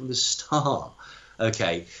right from the start.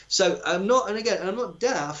 Okay, so I'm not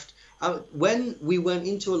daft. When we went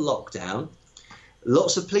into a lockdown,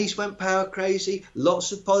 lots of police went power crazy.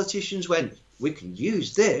 Lots of politicians went, we can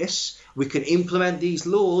use this. We can implement these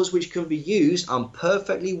laws which can be used. I'm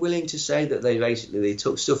perfectly willing to say that they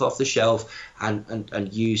took stuff off the shelf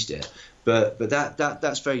and used it. But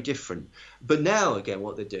that's very different. But now, again,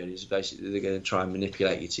 what they're doing is basically they're going to try and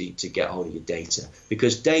manipulate you to get hold of your data,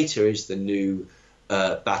 because data is the new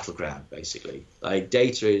battleground, basically. Like,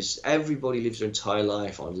 data is, everybody lives their entire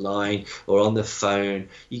life online or on the phone.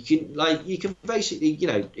 You can basically,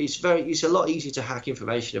 it's a lot easier to hack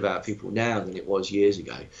information about people now than it was years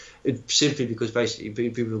ago, simply because basically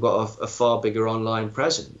people have got a far bigger online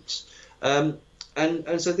presence. And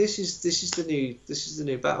so this is the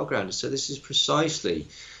new battleground. So this is precisely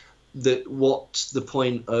what the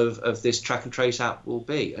point of this track and trace app will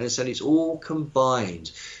be. And I said it's all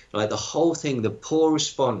combined. Like, the whole thing, the poor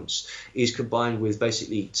response is combined with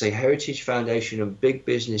basically, say, Heritage Foundation and big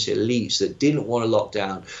business elites that didn't want a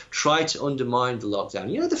lockdown, tried to undermine the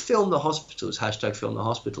lockdown. The film The Hospitals, hashtag Film The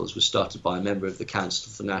Hospitals, was started by a member of the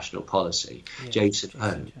Council for National Policy, Jason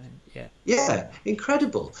Hone. Yeah,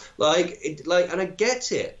 incredible. And I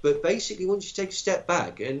get it, but basically, once you take a step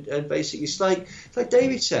back and basically, it's like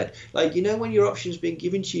David said, when your options being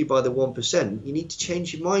given to you by the 1%, you need to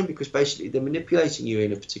change your mind, because basically they're manipulating you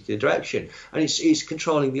in a particular direction, and it's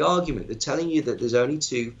controlling the argument. They're telling you that there's only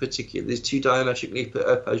there's two diametrically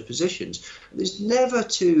opposed positions. There's never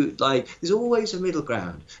two. There's always a middle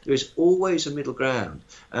ground. There is always a middle ground,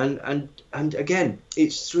 and again,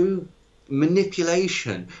 it's through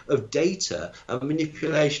manipulation of data and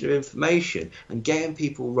manipulation of information and getting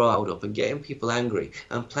people riled up and getting people angry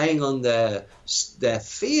and playing on their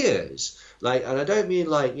fears. And I don't mean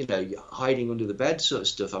hiding under the bed sort of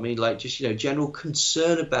stuff. I mean just general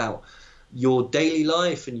concern about your daily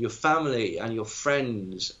life and your family and your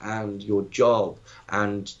friends and your job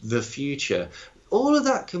and the future. All of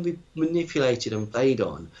that can be manipulated and played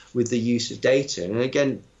on with the use of data. And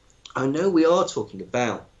again, I know we are talking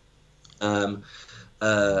about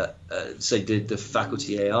say the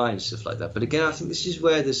faculty AI and stuff like that, but again, I think this is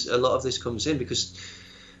where a lot of this comes in, because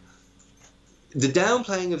the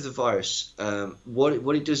downplaying of the virus,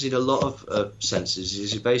 what it does in a lot of senses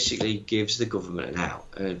is it basically gives the government an out,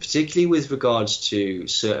 and particularly with regards to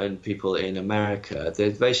certain people in America.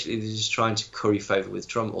 They're just trying to curry favour with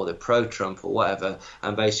Trump, or they're pro-Trump or whatever,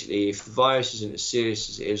 and basically if the virus isn't as serious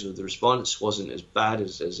as it is, or the response wasn't as bad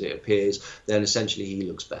as it appears, then essentially he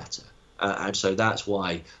looks better. And so that's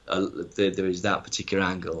why there is that particular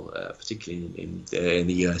angle, particularly in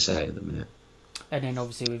the USA at the minute. And then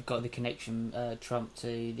obviously we've got the connection, Trump to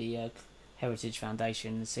the Heritage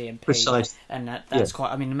Foundation, the CMP. Precisely. And that's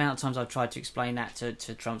quite. I mean, the amount of times I've tried to explain that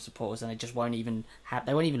to Trump supporters, and they just won't even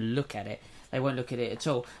look at it. They won't look at it at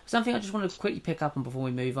all. Something I just want to quickly pick up on before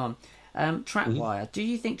we move on. Trapwire. Do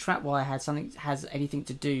you think Trapwire has anything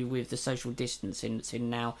to do with the social distancing that's in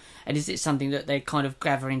now? And is it something that they're kind of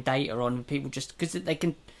gathering data on people just because they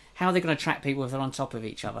can? How are they going to track people if they're on top of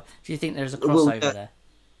each other? Do you think there's a crossover there?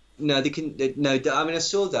 No, they can. No, I mean, I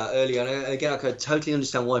saw that earlier, and again, I can totally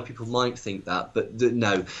understand why people might think that, but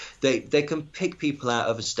no, they can pick people out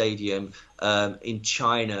of a stadium. In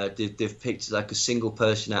China, they've picked like a single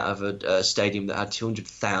person out of a stadium that had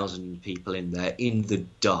 200,000 people in there in the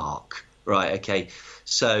dark. Right? Okay.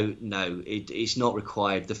 So no, it's not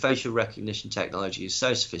required. The facial recognition technology is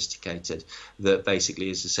so sophisticated that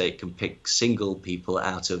basically, as I say, it can pick single people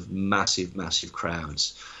out of massive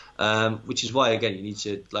crowds. Which is why, again, you need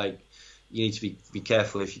to be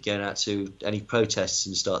careful if you get out to any protests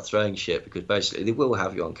and start throwing shit, because basically they will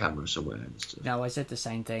have you on camera somewhere. No, I said the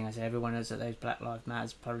same thing. I said everyone knows that those Black Lives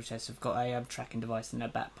Matter protests have got a tracking device in their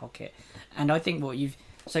back pocket, and I think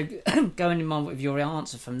going in mind with your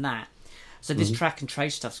answer from that. So this track and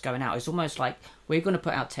trace stuff's going out. It's almost like we're going to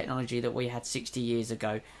put out technology that we had 60 years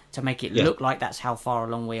ago to make it look like that's how far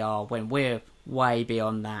along we are, when we're way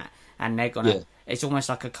beyond that, and they're gonna. Yeah. It's almost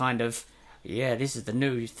like a kind of, this is the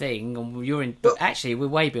new thing, and you're in. But actually, we're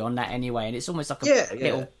way beyond that anyway, and it's almost like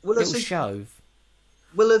a little show.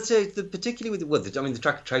 Well, I'd say particularly with the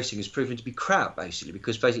track and tracing has proven to be crap, basically,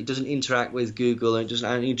 because basically it doesn't interact with Google and it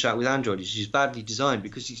doesn't interact with Android. It's just badly designed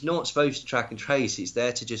because it's not supposed to track and trace. It's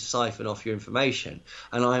there to just siphon off your information.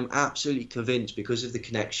 And I'm absolutely convinced, because of the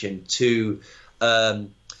connection to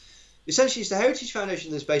essentially it's the Heritage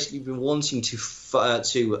Foundation that's basically been wanting to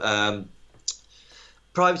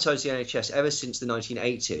privatised the NHS ever since the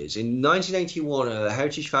 1980s. In 1981, a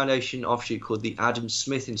Heritage Foundation offshoot called the Adam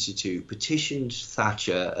Smith Institute petitioned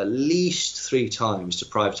Thatcher at least 3 times to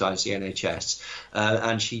privatise the NHS,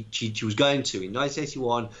 and she was going to in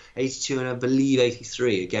 1981, 82, and I believe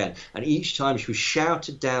 83 again. And each time she was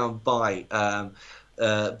shouted down by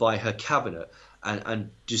her cabinet. And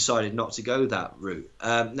decided not to go that route.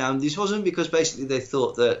 Now, this wasn't because basically they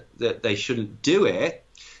thought that they shouldn't do it.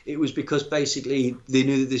 It was because basically they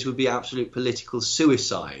knew that this would be absolute political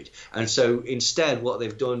suicide. And so instead, what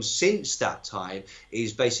they've done since that time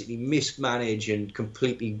is basically mismanage and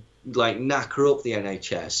completely knacker up the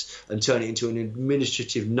NHS and turn it into an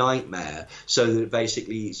administrative nightmare, so that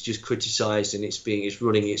basically it's just criticised and it's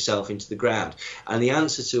running itself into the ground. And the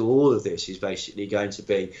answer to all of this is basically going to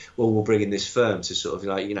be, well, we'll bring in this firm to sort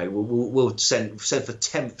of we'll send for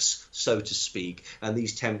temps, so to speak, and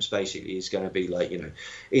these temps basically is going to be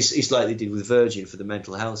it's like they did with Virgin for the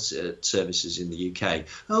mental health services in the UK.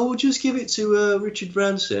 Oh, we'll just give it to Richard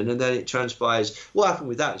Branson, and then it transpires. What happened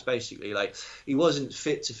with that is basically he wasn't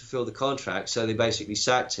fit to fulfill the contract, so they basically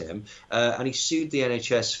sacked him, and he sued the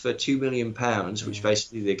NHS for £2 million, which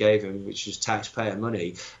basically they gave him, which was taxpayer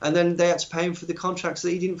money, and then they had to pay him for the contracts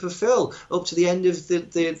that he didn't fulfil up to the end of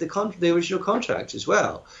the original contract as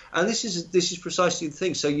well. And this is precisely the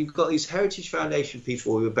thing. So you've got these Heritage Foundation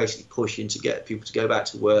people who are basically pushing to get people to go back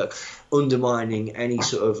to work, undermining any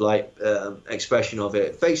sort of expression of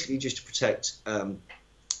it, basically just to protect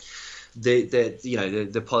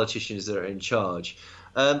the politicians that are in charge.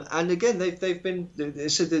 And again, they've been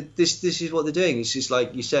so this is what they're doing. It's just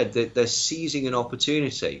like you said, that they're seizing an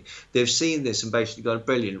opportunity. They've seen this and basically gone,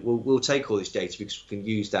 brilliant. We'll take all this data because we can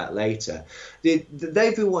use that later. They've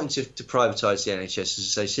been wanting to privatise the NHS,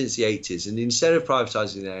 as I say, since the 80s. And instead of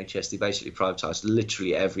privatising the NHS, they basically privatised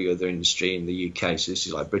literally every other industry in the UK. So this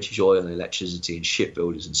is like British Oil and electricity and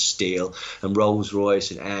shipbuilders and steel and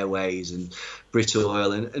Rolls-Royce and Airways and British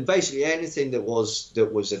Oil and basically anything that was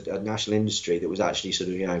a national industry that was actually sort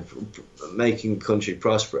of making the country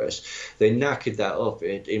prosperous. They knackered that up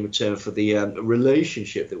in return for the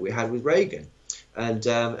relationship that we had with Reagan. And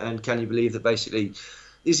can you believe that basically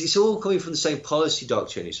it's all coming from the same policy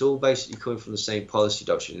doctrine. It's all basically coming from the same policy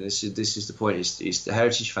doctrine. And this is the point. It's the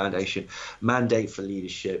Heritage Foundation mandate for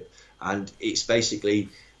leadership, and it's basically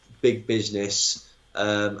big business.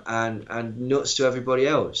 And nuts to everybody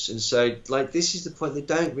else. And so this is the point. They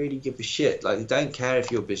don't really give a shit. They don't care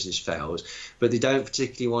if your business fails, but they don't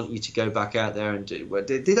particularly want you to go back out there and do well.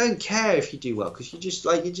 They don't care if you do well, because you're just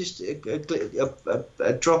a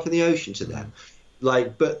drop in the ocean to them.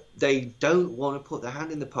 But they don't want to put their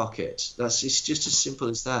hand in the pocket. It's just as simple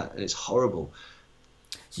as that, and it's horrible.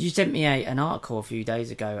 So you sent me an article a few days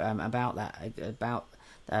ago about that, about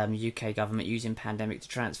UK government using pandemic to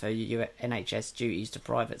transfer NHS duties to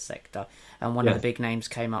private sector, and one of the big names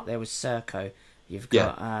came up there was Serco. You've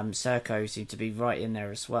got Serco seem to be right in there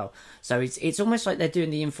as well. So it's almost like they're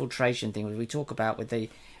doing the infiltration thing we talk about with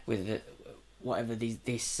whatever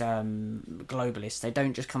this globalists, they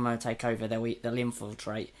don't just come and take over. They'll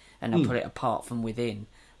infiltrate and they'll pull it apart from within,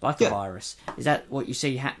 like a virus. Is that what you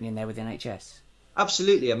see happening there with the NHS?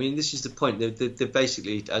 Absolutely. I mean, this is the point. They've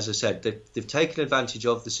basically, as I said, they've taken advantage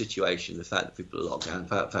of the situation, the fact that people are locked down,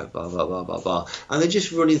 blah, blah, blah, blah, blah, and they're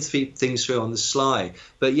just running things through on the sly.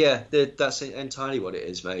 But yeah, that's entirely what it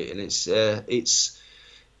is, mate. And it's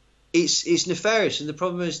nefarious. And the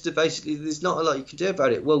problem is that basically there's not a lot you can do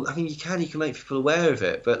about it. Well, I mean, you can make people aware of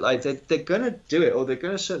it, but like they're going to do it, or they're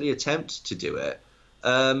going to certainly attempt to do it.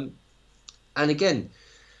 And again,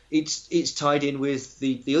 it's tied in with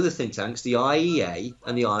the other think tanks, the IEA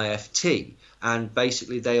and the IFT, and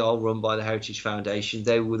basically they are run by the Heritage Foundation.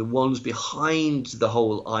 They were the ones behind the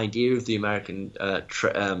whole idea of the American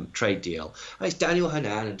trade deal. And it's Daniel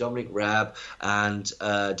Hannan and Dominic Raab and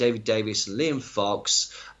David Davis and Liam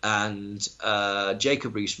Fox and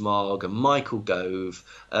Jacob Rees-Mogg and Michael Gove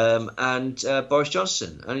and Boris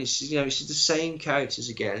Johnson, and it's the same characters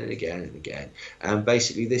again and again and again. And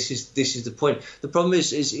basically, this is the point. The problem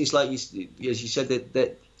is like as you said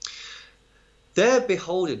that they're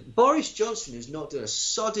beholden. Boris Johnson has not done a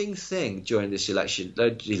sodding thing during this election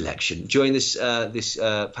during this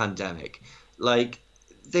pandemic. Like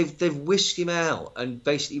they've whisked him out and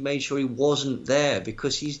basically made sure he wasn't there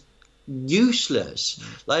because he's useless.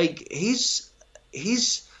 Like he's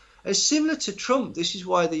similar to Trump. This is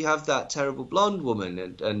why they have that terrible blonde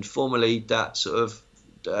woman and formerly that sort of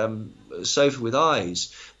sofa with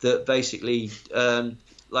eyes that basically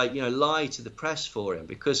lie to the press for him,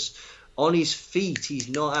 because on his feet he's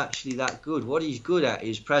not actually that good. What he's good at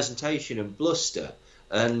is presentation and bluster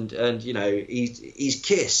and he's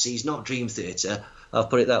Kiss. He's not Dream Theater, I'll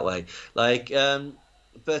put it that way.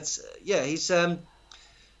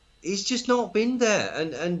 He's just not been there,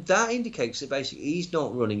 and that indicates that basically he's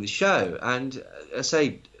not running the show. And I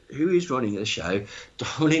say, who is running the show?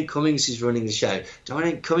 Dominic Cummings is running the show.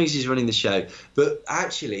 But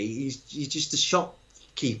actually, he's just a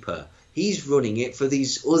shopkeeper. He's running it for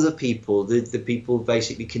these other people, the people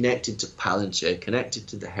basically connected to Palantir, connected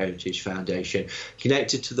to the Heritage Foundation,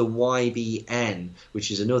 connected to the YBN,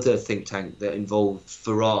 which is another think tank that involved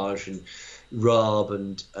Farage and Raab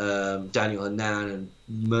and Daniel Hannan and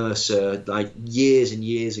Mercer like years and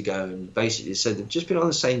years ago, and basically said they've just been on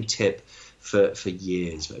the same tip for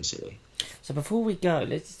years, basically. So before we go,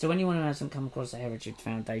 so anyone who hasn't come across the Heritage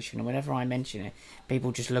Foundation, and whenever I mention it,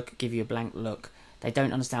 people just give you a blank look. They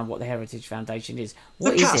don't understand what the Heritage Foundation is.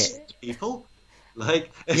 What is it? People.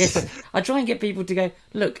 Yes, I try and get people to go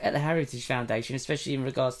look at the Heritage Foundation, especially in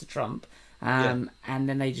regards to Trump, and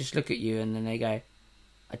then they just look at you and then they go,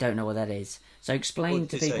 I don't know what that is. So explain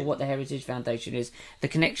to people what the Heritage Foundation is, the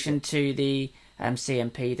connection to the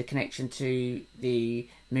CMP, the connection to the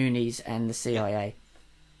Moonies and the CIA.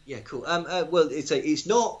 Yeah, cool. Well, it's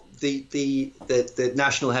not the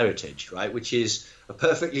National Heritage, right, which is a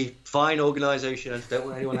perfectly fine organisation. I don't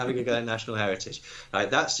want anyone having a go at National Heritage. Right,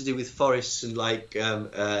 that's to do with forests and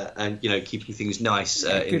keeping things nice.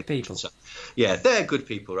 Good people. Yeah, they're good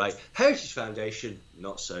people, right? Heritage Foundation,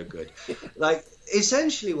 not so good.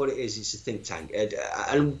 Essentially what it is, it's a think tank.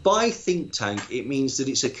 And by think tank, it means that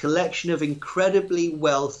it's a collection of incredibly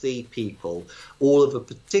wealthy people, all of a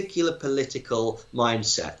particular political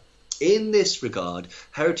mindset. In this regard,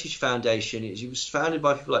 Heritage Foundation it was founded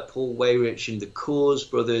by people like Paul Weyrich and the Coors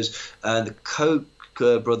brothers, the Koch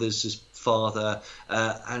brothers' father,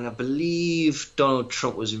 and I believe Donald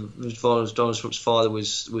Trump was involved. Donald Trump's father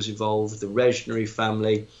was involved. The Regnery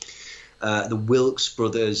family, the Wilkes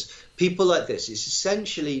brothers, people like this. It's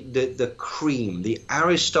essentially the cream, the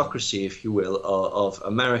aristocracy, if you will, of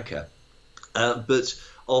America, but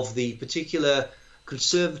of the particular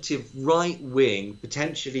conservative right wing,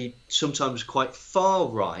 potentially sometimes quite far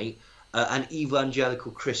right, and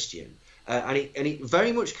evangelical Christian. And it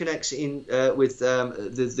very much connects in with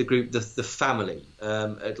the group, the family,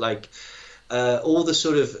 all the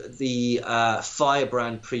sort of the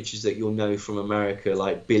firebrand preachers that you'll know from America,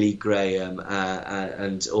 like Billy Graham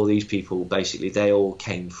and all these people. Basically, they all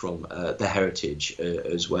came from the Heritage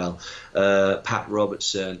as well. Pat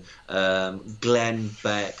Robertson, Glenn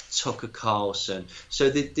Beck, Tucker Carlson. So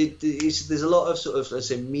there's a lot of sort of, let's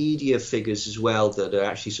say, media figures as well that are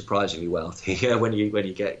actually surprisingly wealthy when you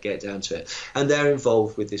get down to it, and they're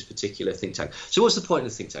involved with this particular think tank. So what's the point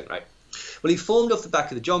of the think tank, right? Well, he formed off the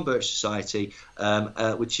back of the John Birch Society,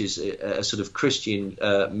 which is a sort of Christian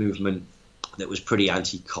movement that was pretty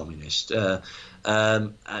anti-communist.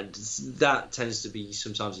 And that tends to be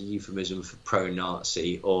sometimes a euphemism for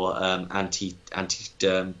pro-Nazi or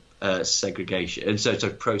segregation, and so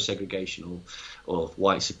pro-segregation or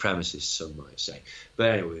white supremacists, some might say.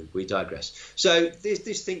 But anyway, we digress. So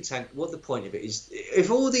this think tank, what the point of it is,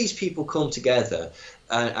 if all these people come together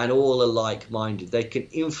and all are like-minded, they can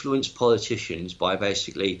influence politicians by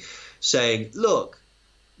basically saying, look,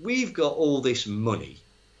 we've got all this money.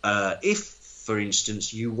 If, for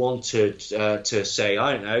instance, you wanted to say,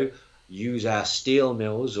 I don't know, use our steel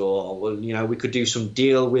mills, or, well, you know, we could do some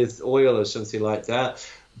deal with oil or something like that.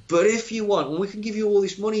 But if you want, we can give you all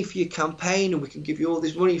this money for your campaign, and we can give you all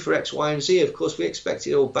this money for X, Y, and Z. Of course, we expect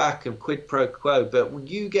it all back, and quid pro quo. But when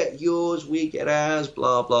you get yours, we get ours,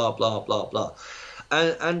 blah, blah, blah, blah, blah.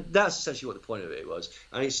 And that's essentially what the point of it was.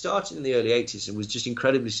 And it started in the early 80s and was just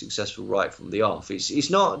incredibly successful right from the off. It's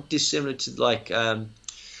not dissimilar to like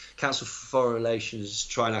Council for Foreign Relations,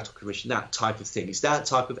 Trilateral Commission, that type of thing. It's that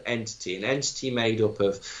type of entity, an entity made up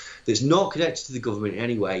of, that's not connected to the government in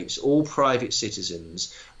any way. It's all private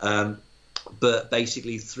citizens, but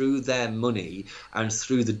basically through their money and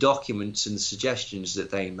through the documents and the suggestions that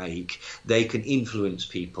they make, they can influence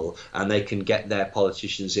people and they can get their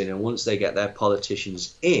politicians in. And once they get their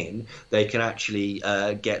politicians in, they can actually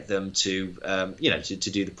get them to, to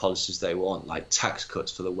do the policies they want, like tax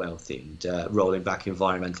cuts for the wealthy and rolling back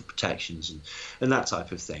environmental protections and that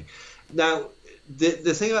type of thing. Now,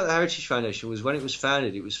 the thing about the Heritage Foundation was when it was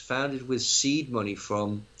founded with seed money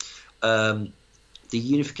from the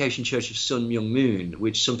Unification Church of Sun Myung Moon,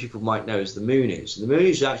 which some people might know as the Moonies. The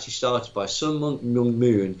Moonies were actually started by Sun Myung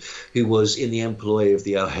Moon, who was in the employ of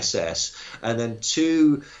the OSS, and then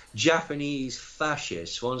two Japanese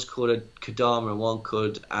fascists, one's called Kodama and one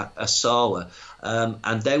called Asawa,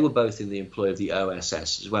 and they were both in the employ of the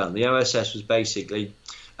OSS as well. And the OSS was basically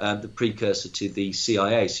the precursor to the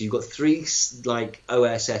CIA. So you've got three like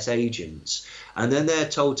OSS agents, and then they're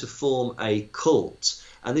told to form a cult.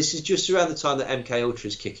 And this is just around the time that MK Ultra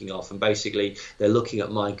is kicking off, and basically they're looking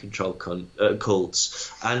at mind control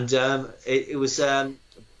cults. And it was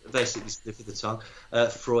basically slip of the tongue,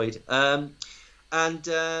 Freud.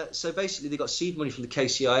 So basically they got seed money from the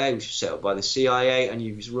KCIA, which was set up by the CIA, and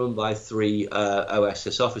it was run by three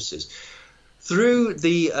OSS officers. Through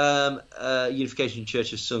the Unification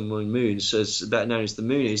Church of Sun Myung Moon, so it's better known as the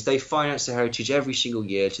Moonies, they finance the Heritage every single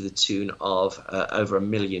year to the tune of over $1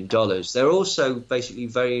 million. They're also basically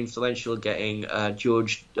very influential, getting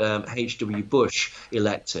George H.W. Bush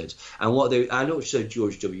elected. And also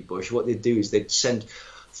George W. Bush, what they do is they'd send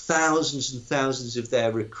thousands and thousands of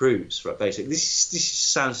their recruits. Right, basically, this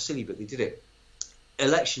sounds silly, but they did it.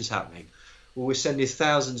 Elections happening. Well, we're sending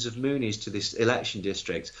thousands of Moonies to this election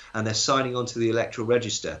district, and they're signing on to the electoral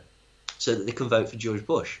register so that they can vote for George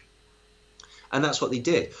Bush. And that's what they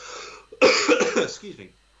did. Excuse me.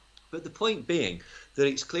 But the point being that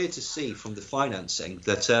it's clear to see from the financing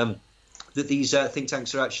that that these think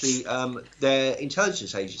tanks are actually they're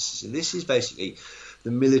intelligence agencies, and this is basically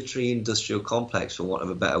the military-industrial complex, for want of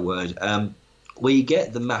a better word, where you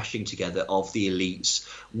get the mashing together of the elites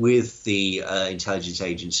with the intelligence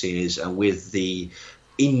agencies and with the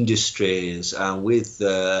industries and with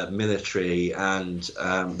the military and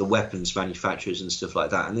the weapons manufacturers and stuff like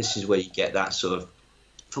that. And this is where you get that sort of,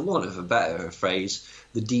 for want of a better phrase,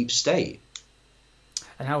 the deep state.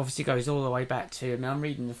 And that obviously goes all the way back to, I'm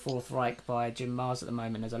reading The Fourth Reich by Jim Mars at the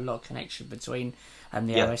moment. There's a lot of connection between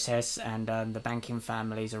the OSS and the banking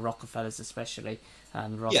families, the Rockefellers especially, the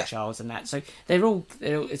Rothschilds and that. So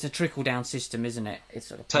it's a trickle-down system, isn't it? It's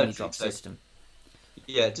sort of a penny drop system.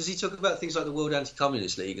 Yeah, does he talk about things like the World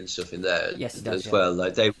Anti-Communist League and stuff in there? Yes, he does, as well.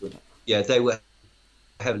 Like they were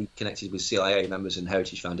heavily connected with CIA members and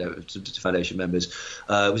Heritage Foundation members.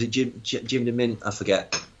 Was it Jim de Mint? I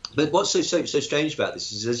forget. But what's so strange about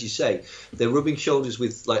this is, as you say, they're rubbing shoulders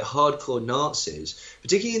with like hardcore Nazis,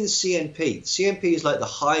 particularly in the CNP. The CNP is like the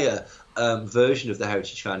higher version of the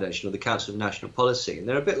Heritage Foundation or the Council of National Policy, and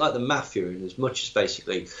they're a bit like the mafia in as much as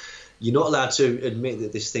basically you're not allowed to admit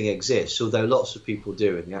that this thing exists, although lots of people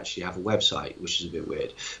do, and they actually have a website, which is a bit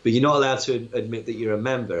weird. But you're not allowed to admit that you're a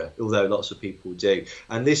member, although lots of people do.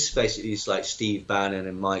 And this basically is like Steve Bannon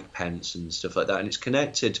and Mike Pence and stuff like that, and it's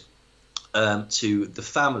connected to the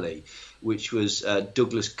family, which was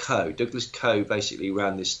Douglas Coe. Douglas Coe basically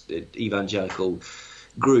ran this evangelical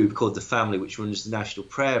group called The Family, which runs the National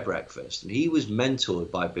Prayer Breakfast, and he was mentored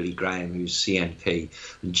by Billy Graham, who's CNP,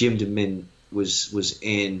 and Jim de Mint was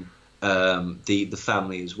in the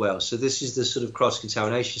Family as well. So this is the sort of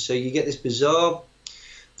cross-contamination. So you get this bizarre,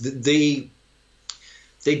 they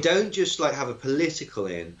don't just like have a political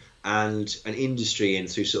in and an industry in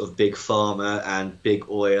through sort of big pharma and big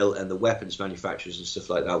oil and the weapons manufacturers and stuff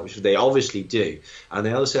like that, which they obviously do. And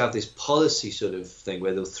they also have this policy sort of thing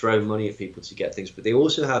where they'll throw money at people to get things, but they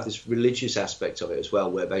also have this religious aspect of it as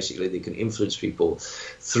well, where basically they can influence people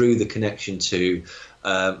through the connection to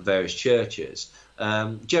various churches.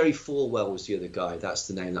 Jerry Falwell was the other guy. That's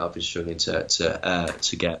the name that I've been struggling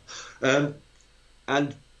to get.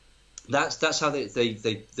 And that's how they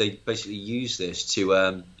basically use this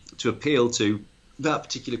to appeal to that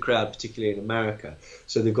particular crowd, particularly in America.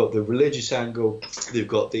 So they've got the religious angle, they've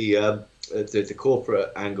got the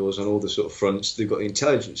corporate angles on all the sort of fronts, they've got the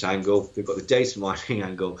intelligence angle, they've got the data mining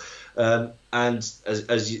angle, and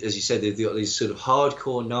as you said, they've got these sort of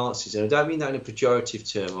hardcore Nazis, and I don't mean that in a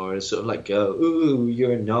pejorative term or a sort of like, ooh,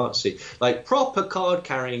 you're a Nazi, like proper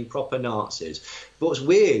card-carrying, proper Nazis. But what's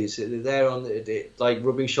weird is that they're there on like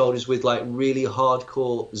rubbing shoulders with like really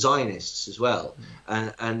hardcore Zionists as well,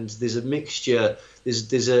 and there's a mixture. There's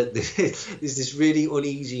this really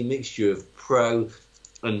uneasy mixture of pro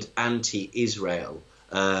and anti-Israel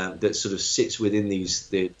that sort of sits within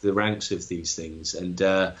the ranks of these things, and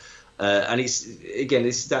it's again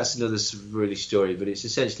that's another really story, but it's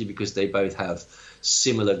essentially because they both have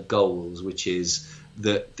similar goals, which is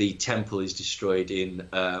that the temple is destroyed in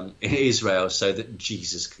Israel so that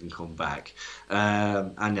Jesus can come back.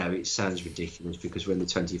 I know it sounds ridiculous because we're in the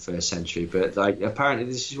 21st century, but like apparently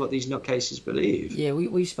this is what these nutcases believe. Yeah,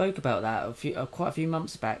 we spoke about that quite a few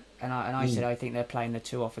months back, and I said I think they're playing the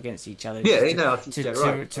two off against each other. Yeah, I think you're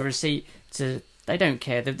right. They don't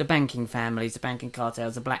care. The banking families, the banking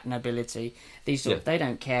cartels, the black nobility, these sort of, they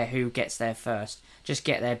don't care who gets there first. Just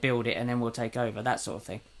get there, build it, and then we'll take over. That sort of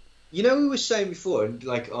thing. You know, we were saying before,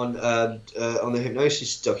 like on the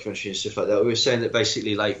hypnosis documentary and stuff like that, we were saying that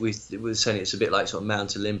basically, like we were saying, it's a bit like sort of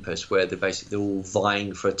Mount Olympus, where they're all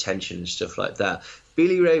vying for attention and stuff like that.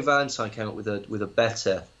 Billy Ray Valentine came up with a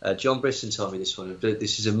better. John Brisson told me this one. But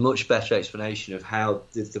this is a much better explanation of how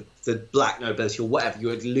the black nobility or whatever,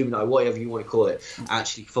 your Illuminati, whatever you want to call it,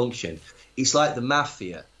 actually function. It's like the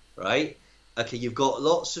mafia, right? Okay, you've got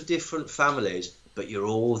lots of different families, but you're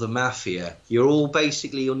all the mafia. You're all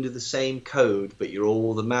basically under the same code, but you're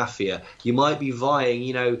all the mafia. You might be vying,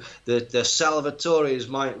 you know, the Salvatore's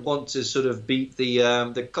might want to sort of beat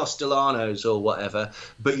the Castellanos or whatever,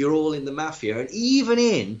 but you're all in the mafia. And even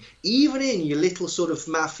in your little sort of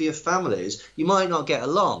mafia families, you might not get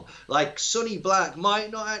along. Like Sonny Black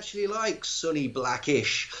might not actually like Sonny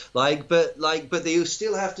Blackish, but they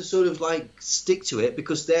still have to sort of like stick to it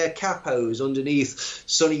because they're capos underneath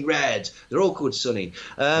Sonny Red. They're all called Sonny,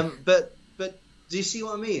 but do you see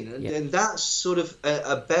what I mean? And that's sort of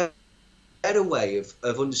a better way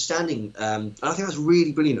of understanding. And I think that's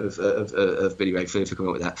really brilliant of Billy Ray for coming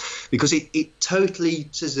up with that, because it totally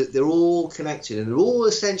says that they're all connected and they're all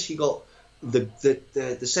essentially got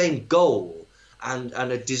the same goal and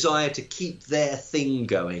a desire to keep their thing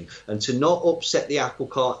going and to not upset the apple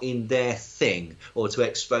cart in their thing or to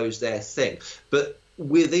expose their thing. But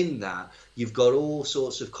within that, you've got all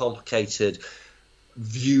sorts of complicated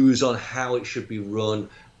views on how it should be run,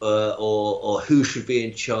 or who should be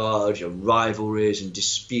in charge, and rivalries and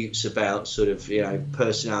disputes about sort of, you know,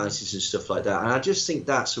 personalities and stuff like that. And I just think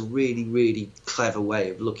that's a really, really clever way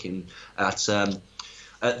of looking at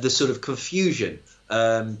the sort of confusion,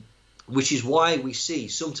 which is why we see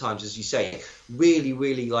sometimes, as you say, really,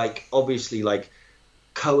 really like obviously like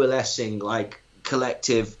coalescing, like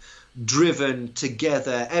collective, driven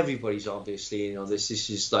together. Everybody's obviously in on this. This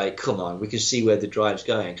is like, come on, we can see where the drive's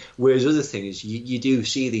going. Whereas other things, you do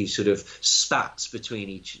see these sort of spats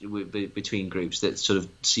between groups that sort of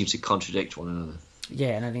seem to contradict one another.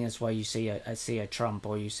 Yeah, and I think that's why you see a Trump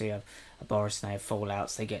or you see a Boris, and they have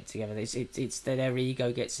fallouts. They get together. It's that their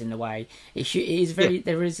ego gets in the way. It is very. Yeah.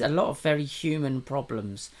 There is a lot of very human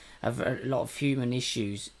problems, a lot of human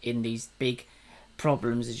issues in these big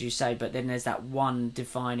problems, as you say, but then there's that one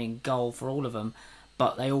defining goal for all of them,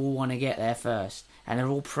 but they all want to get there first, and they're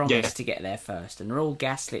all promised to get there first, and they're all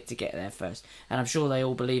gaslit to get there first, and I'm sure they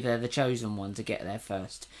all believe they're the chosen one to get there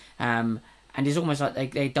first, and it's almost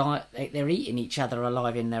like they die, they're eating each other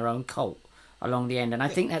alive in their own cult along the end. And I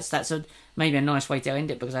think that's maybe a nice way to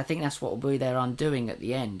end it, because I think that's what will be their undoing at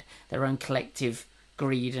the end, their own collective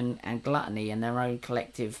greed and gluttony, and their own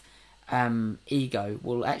collective ego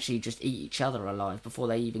will actually just eat each other alive before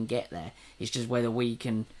they even get there. It's just whether we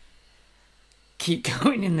can keep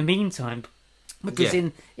going in the meantime, because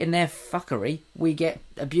in their fuckery we get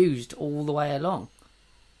abused all the way along.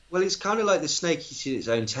 Well, it's kind of like the snake eats its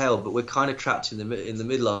own tail, but we're kind of trapped in the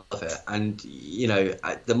middle of it. And you know,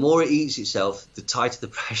 the more it eats itself, the tighter the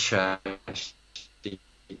pressure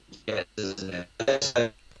gets, isn't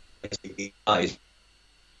it? basically dies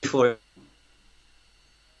before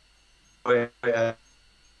it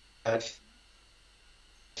actually.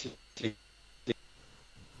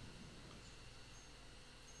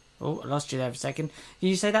 Oh, I lost you there for a second. Can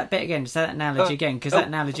you say that bit again? Say that analogy again, because that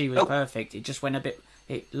analogy was perfect. It just went a bit.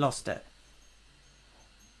 It lost it.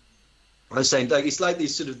 I was saying, like, it's like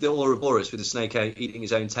these sort of the Ouroboros with the snake eating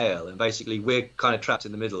his own tail, and basically we're kind of trapped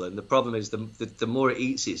in the middle. And the problem is the more it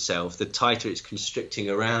eats itself, the tighter it's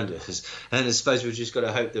constricting around us. And I suppose we've just got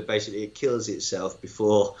to hope that basically it kills itself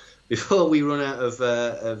before we run out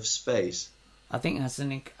of space. I think that's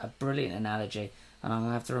a brilliant analogy, and I'm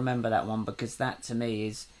gonna have to remember that one, because that to me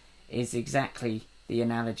is exactly the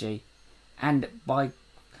analogy. And by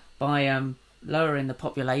lowering the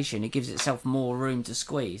population, it gives itself more room to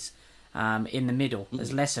squeeze. In the middle,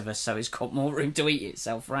 there's less of us, so it's got more room to eat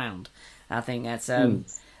itself round. I think that's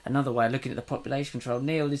another way of looking at the population control.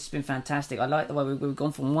 Neil, this has been fantastic. I like the way we've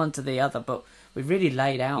gone from one to the other, but we've really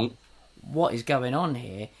laid out what is going on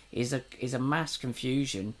here. Is a mass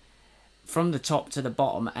confusion from the top to the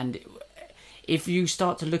bottom, and if you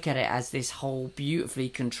start to look at it as this whole beautifully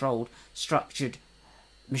controlled, structured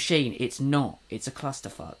machine, it's not. It's a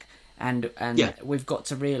clusterfuck, and we've got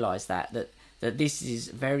to realise that this is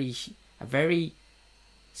a very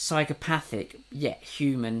psychopathic yet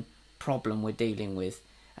human problem we're dealing with,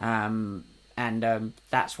 and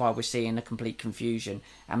that's why we're seeing a complete confusion.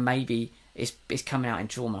 And maybe it's coming out in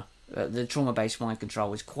trauma. The trauma-based mind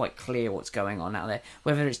control is quite clear what's going on out there.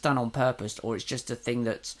 Whether it's done on purpose or it's just a thing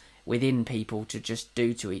that's within people to just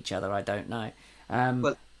do to each other, I don't know.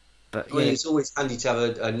 But yeah. It's always handy to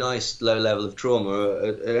have a nice low level of trauma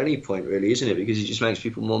at any point, really, isn't it? Because it just makes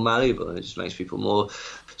people more malleable, and it just makes people more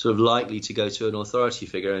sort of likely to go to an authority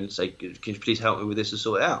figure and say, "Can you please help me with this and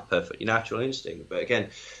sort it out?" Perfect, your natural instinct. But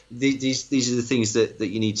again, these are the things that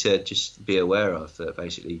you need to just be aware of. That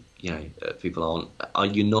basically, people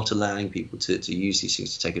you're not allowing people to use these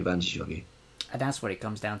things to take advantage of you. And that's what it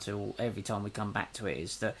comes down to every time we come back to it,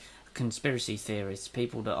 is that conspiracy theorists,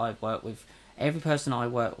 people that I've worked with, every person I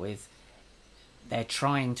work with, they're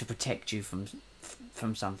trying to protect you from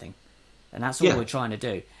something. And that's all we're trying to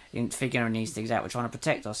do. In figuring these things out, we're trying to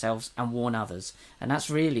protect ourselves and warn others. And that's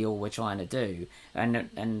really all we're trying to do.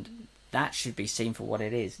 And that should be seen for what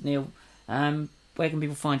it is. Neil, where can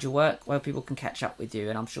people find your work? Where people can catch up with you?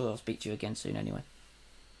 And I'm sure I'll speak to you again soon anyway.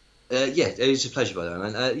 It's a pleasure, by the way,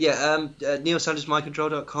 man.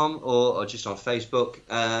 NeilSandersMindControl.com or just on Facebook,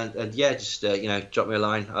 and just drop me a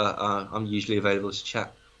line. I'm usually available to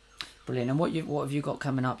chat. Brilliant. And what have you got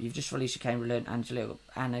coming up? You've just released your Cambridge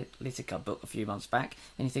Analytica book a few months back.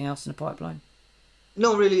 Anything else in the pipeline?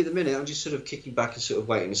 Not really at the minute. I'm just sort of kicking back and sort of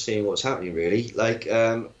waiting and seeing what's happening, really. Like,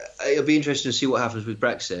 it'll be interesting to see what happens with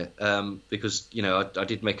Brexit, because, I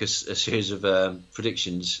did make a series of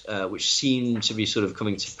predictions which seem to be sort of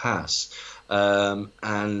coming to pass. I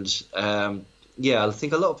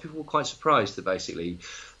think a lot of people were quite surprised that basically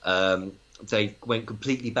they went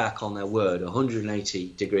completely back on their word,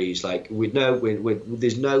 180 degrees. Like,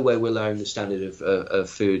 there's no way we're lowering the standard of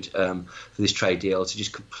food for this trade deal, to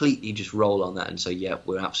just completely just roll on that and say, yeah,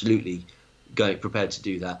 we're absolutely prepared to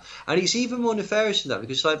do that. And it's even more nefarious than that,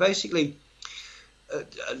 because basically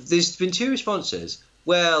there's been two responses.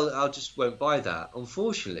 Well, I just won't buy that.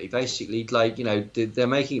 Unfortunately, basically, they're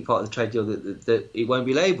making it part of the trade deal that it won't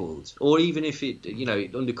be labelled. Or even if it,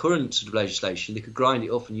 under current sort of legislation, they could grind it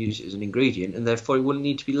up and use it as an ingredient, and therefore it wouldn't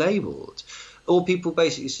need to be labelled. Or people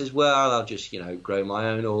basically says, well, I'll just, grow my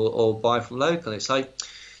own or buy from local. And it's like,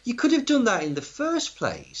 you could have done that in the first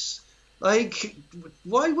place. Like,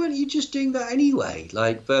 why weren't you just doing that anyway?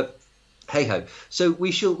 But hey ho. So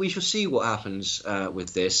we shall see what happens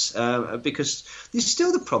with this, because there's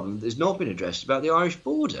still the problem that has not been addressed about the Irish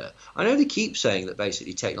border. I know they keep saying that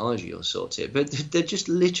basically technology will sort it, but there just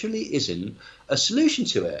literally isn't a solution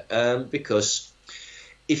to it, because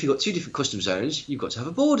if you've got two different custom zones, you've got to have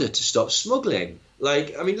a border to stop smuggling.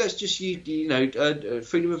 Let's just use,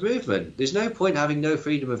 freedom of movement. There's no point having no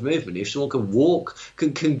freedom of movement if someone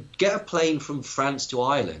can get a plane from France to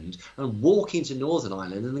Ireland and walk into Northern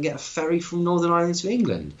Ireland and then get a ferry from Northern Ireland to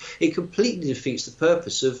England. It completely defeats the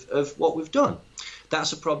purpose of what we've done.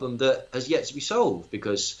 That's a problem that has yet to be solved,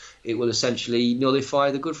 because it will essentially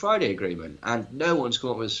nullify the Good Friday Agreement, and no one's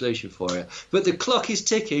come up with a solution for it. But the clock is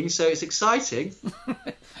ticking, so it's exciting.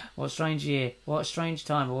 What a strange year. What a strange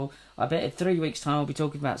time. Well, I bet in 3 weeks' time we'll be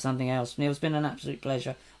talking about something else. Neil, it's been an absolute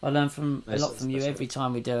pleasure. I learn a lot from you every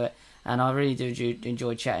time we do it, and I really do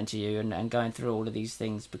enjoy chatting to you and going through all of these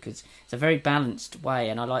things, because it's a very balanced way,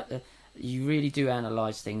 and I like that you really do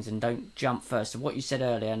analyse things and don't jump first. So what you said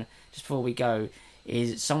earlier, and just before we go,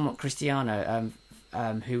 is somewhat Cristiano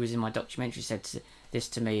who was in my documentary, said this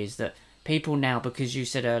to me, is that people now, because you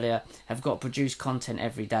said earlier, have got to produce content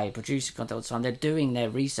every day, produce content all the time. They're doing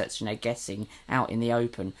their research and they're guessing out in the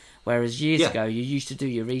open. Whereas years ago, you used to do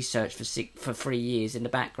your research for 3 years in the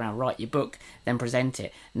background, write your book, then present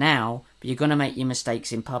it. Now, you're going to make your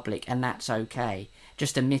mistakes in public, and that's okay.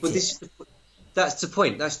 Just admit it. That's the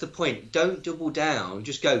point. That's the point. Don't double down.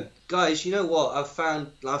 Just go, guys. You know what? I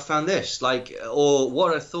found this. Like, or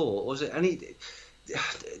what I thought. Was it any?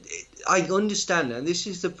 I understand, and this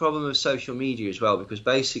is the problem of social media as well, because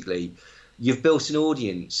basically you've built an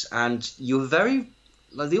audience, and you're very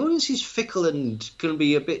the audience is fickle and can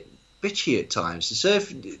be a bit bitchy at times. So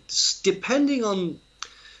if, depending on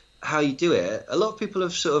how you do it, a lot of people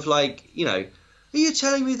have sort of are you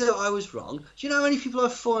telling me that I was wrong? Do you know how many people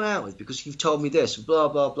I've fallen out with because you've told me this? Blah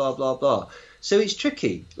blah blah blah blah. So it's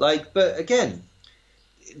tricky. But again,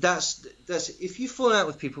 that's if you've fallen out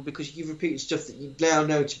with people because you've repeated stuff that you now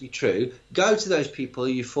know to be true, go to those people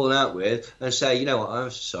who you've fallen out with and say, you know what,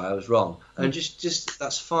 I'm sorry, I was wrong, and just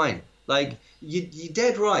that's fine. You're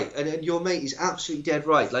dead right, and your mate is absolutely dead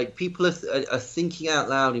right. People are thinking out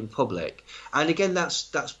loud in public, and again, that's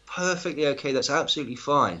perfectly okay. That's absolutely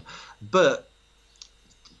fine, but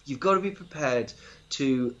you've got to be prepared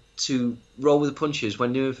to roll with the punches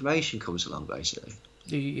when new information comes along, basically.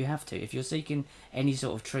 You have to. If you're seeking any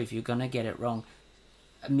sort of truth, you're going to get it wrong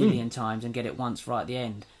a million times and get it once right at the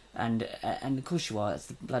end. And of course you are. That's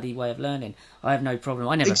the bloody way of learning. I have no problem.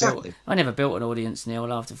 I never built an audience,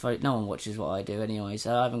 Neil. After no one watches what I do anyway,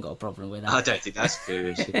 so I haven't got a problem with that. I don't think that's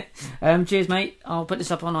true. Cheers, mate. I'll put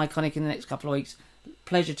this up on Iconic in the next couple of weeks.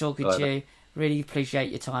 Pleasure talking to you. Really appreciate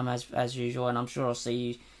your time as usual, and I'm sure I'll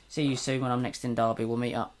see you soon when I'm next in Derby. We'll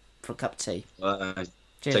meet up for a cup of tea.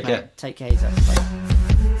 Cheers, take mate. care. Take care. Bye.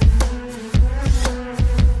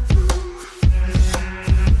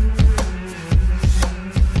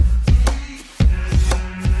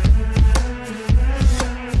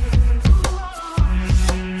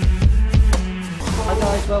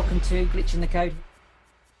 Welcome to Glitching the Code.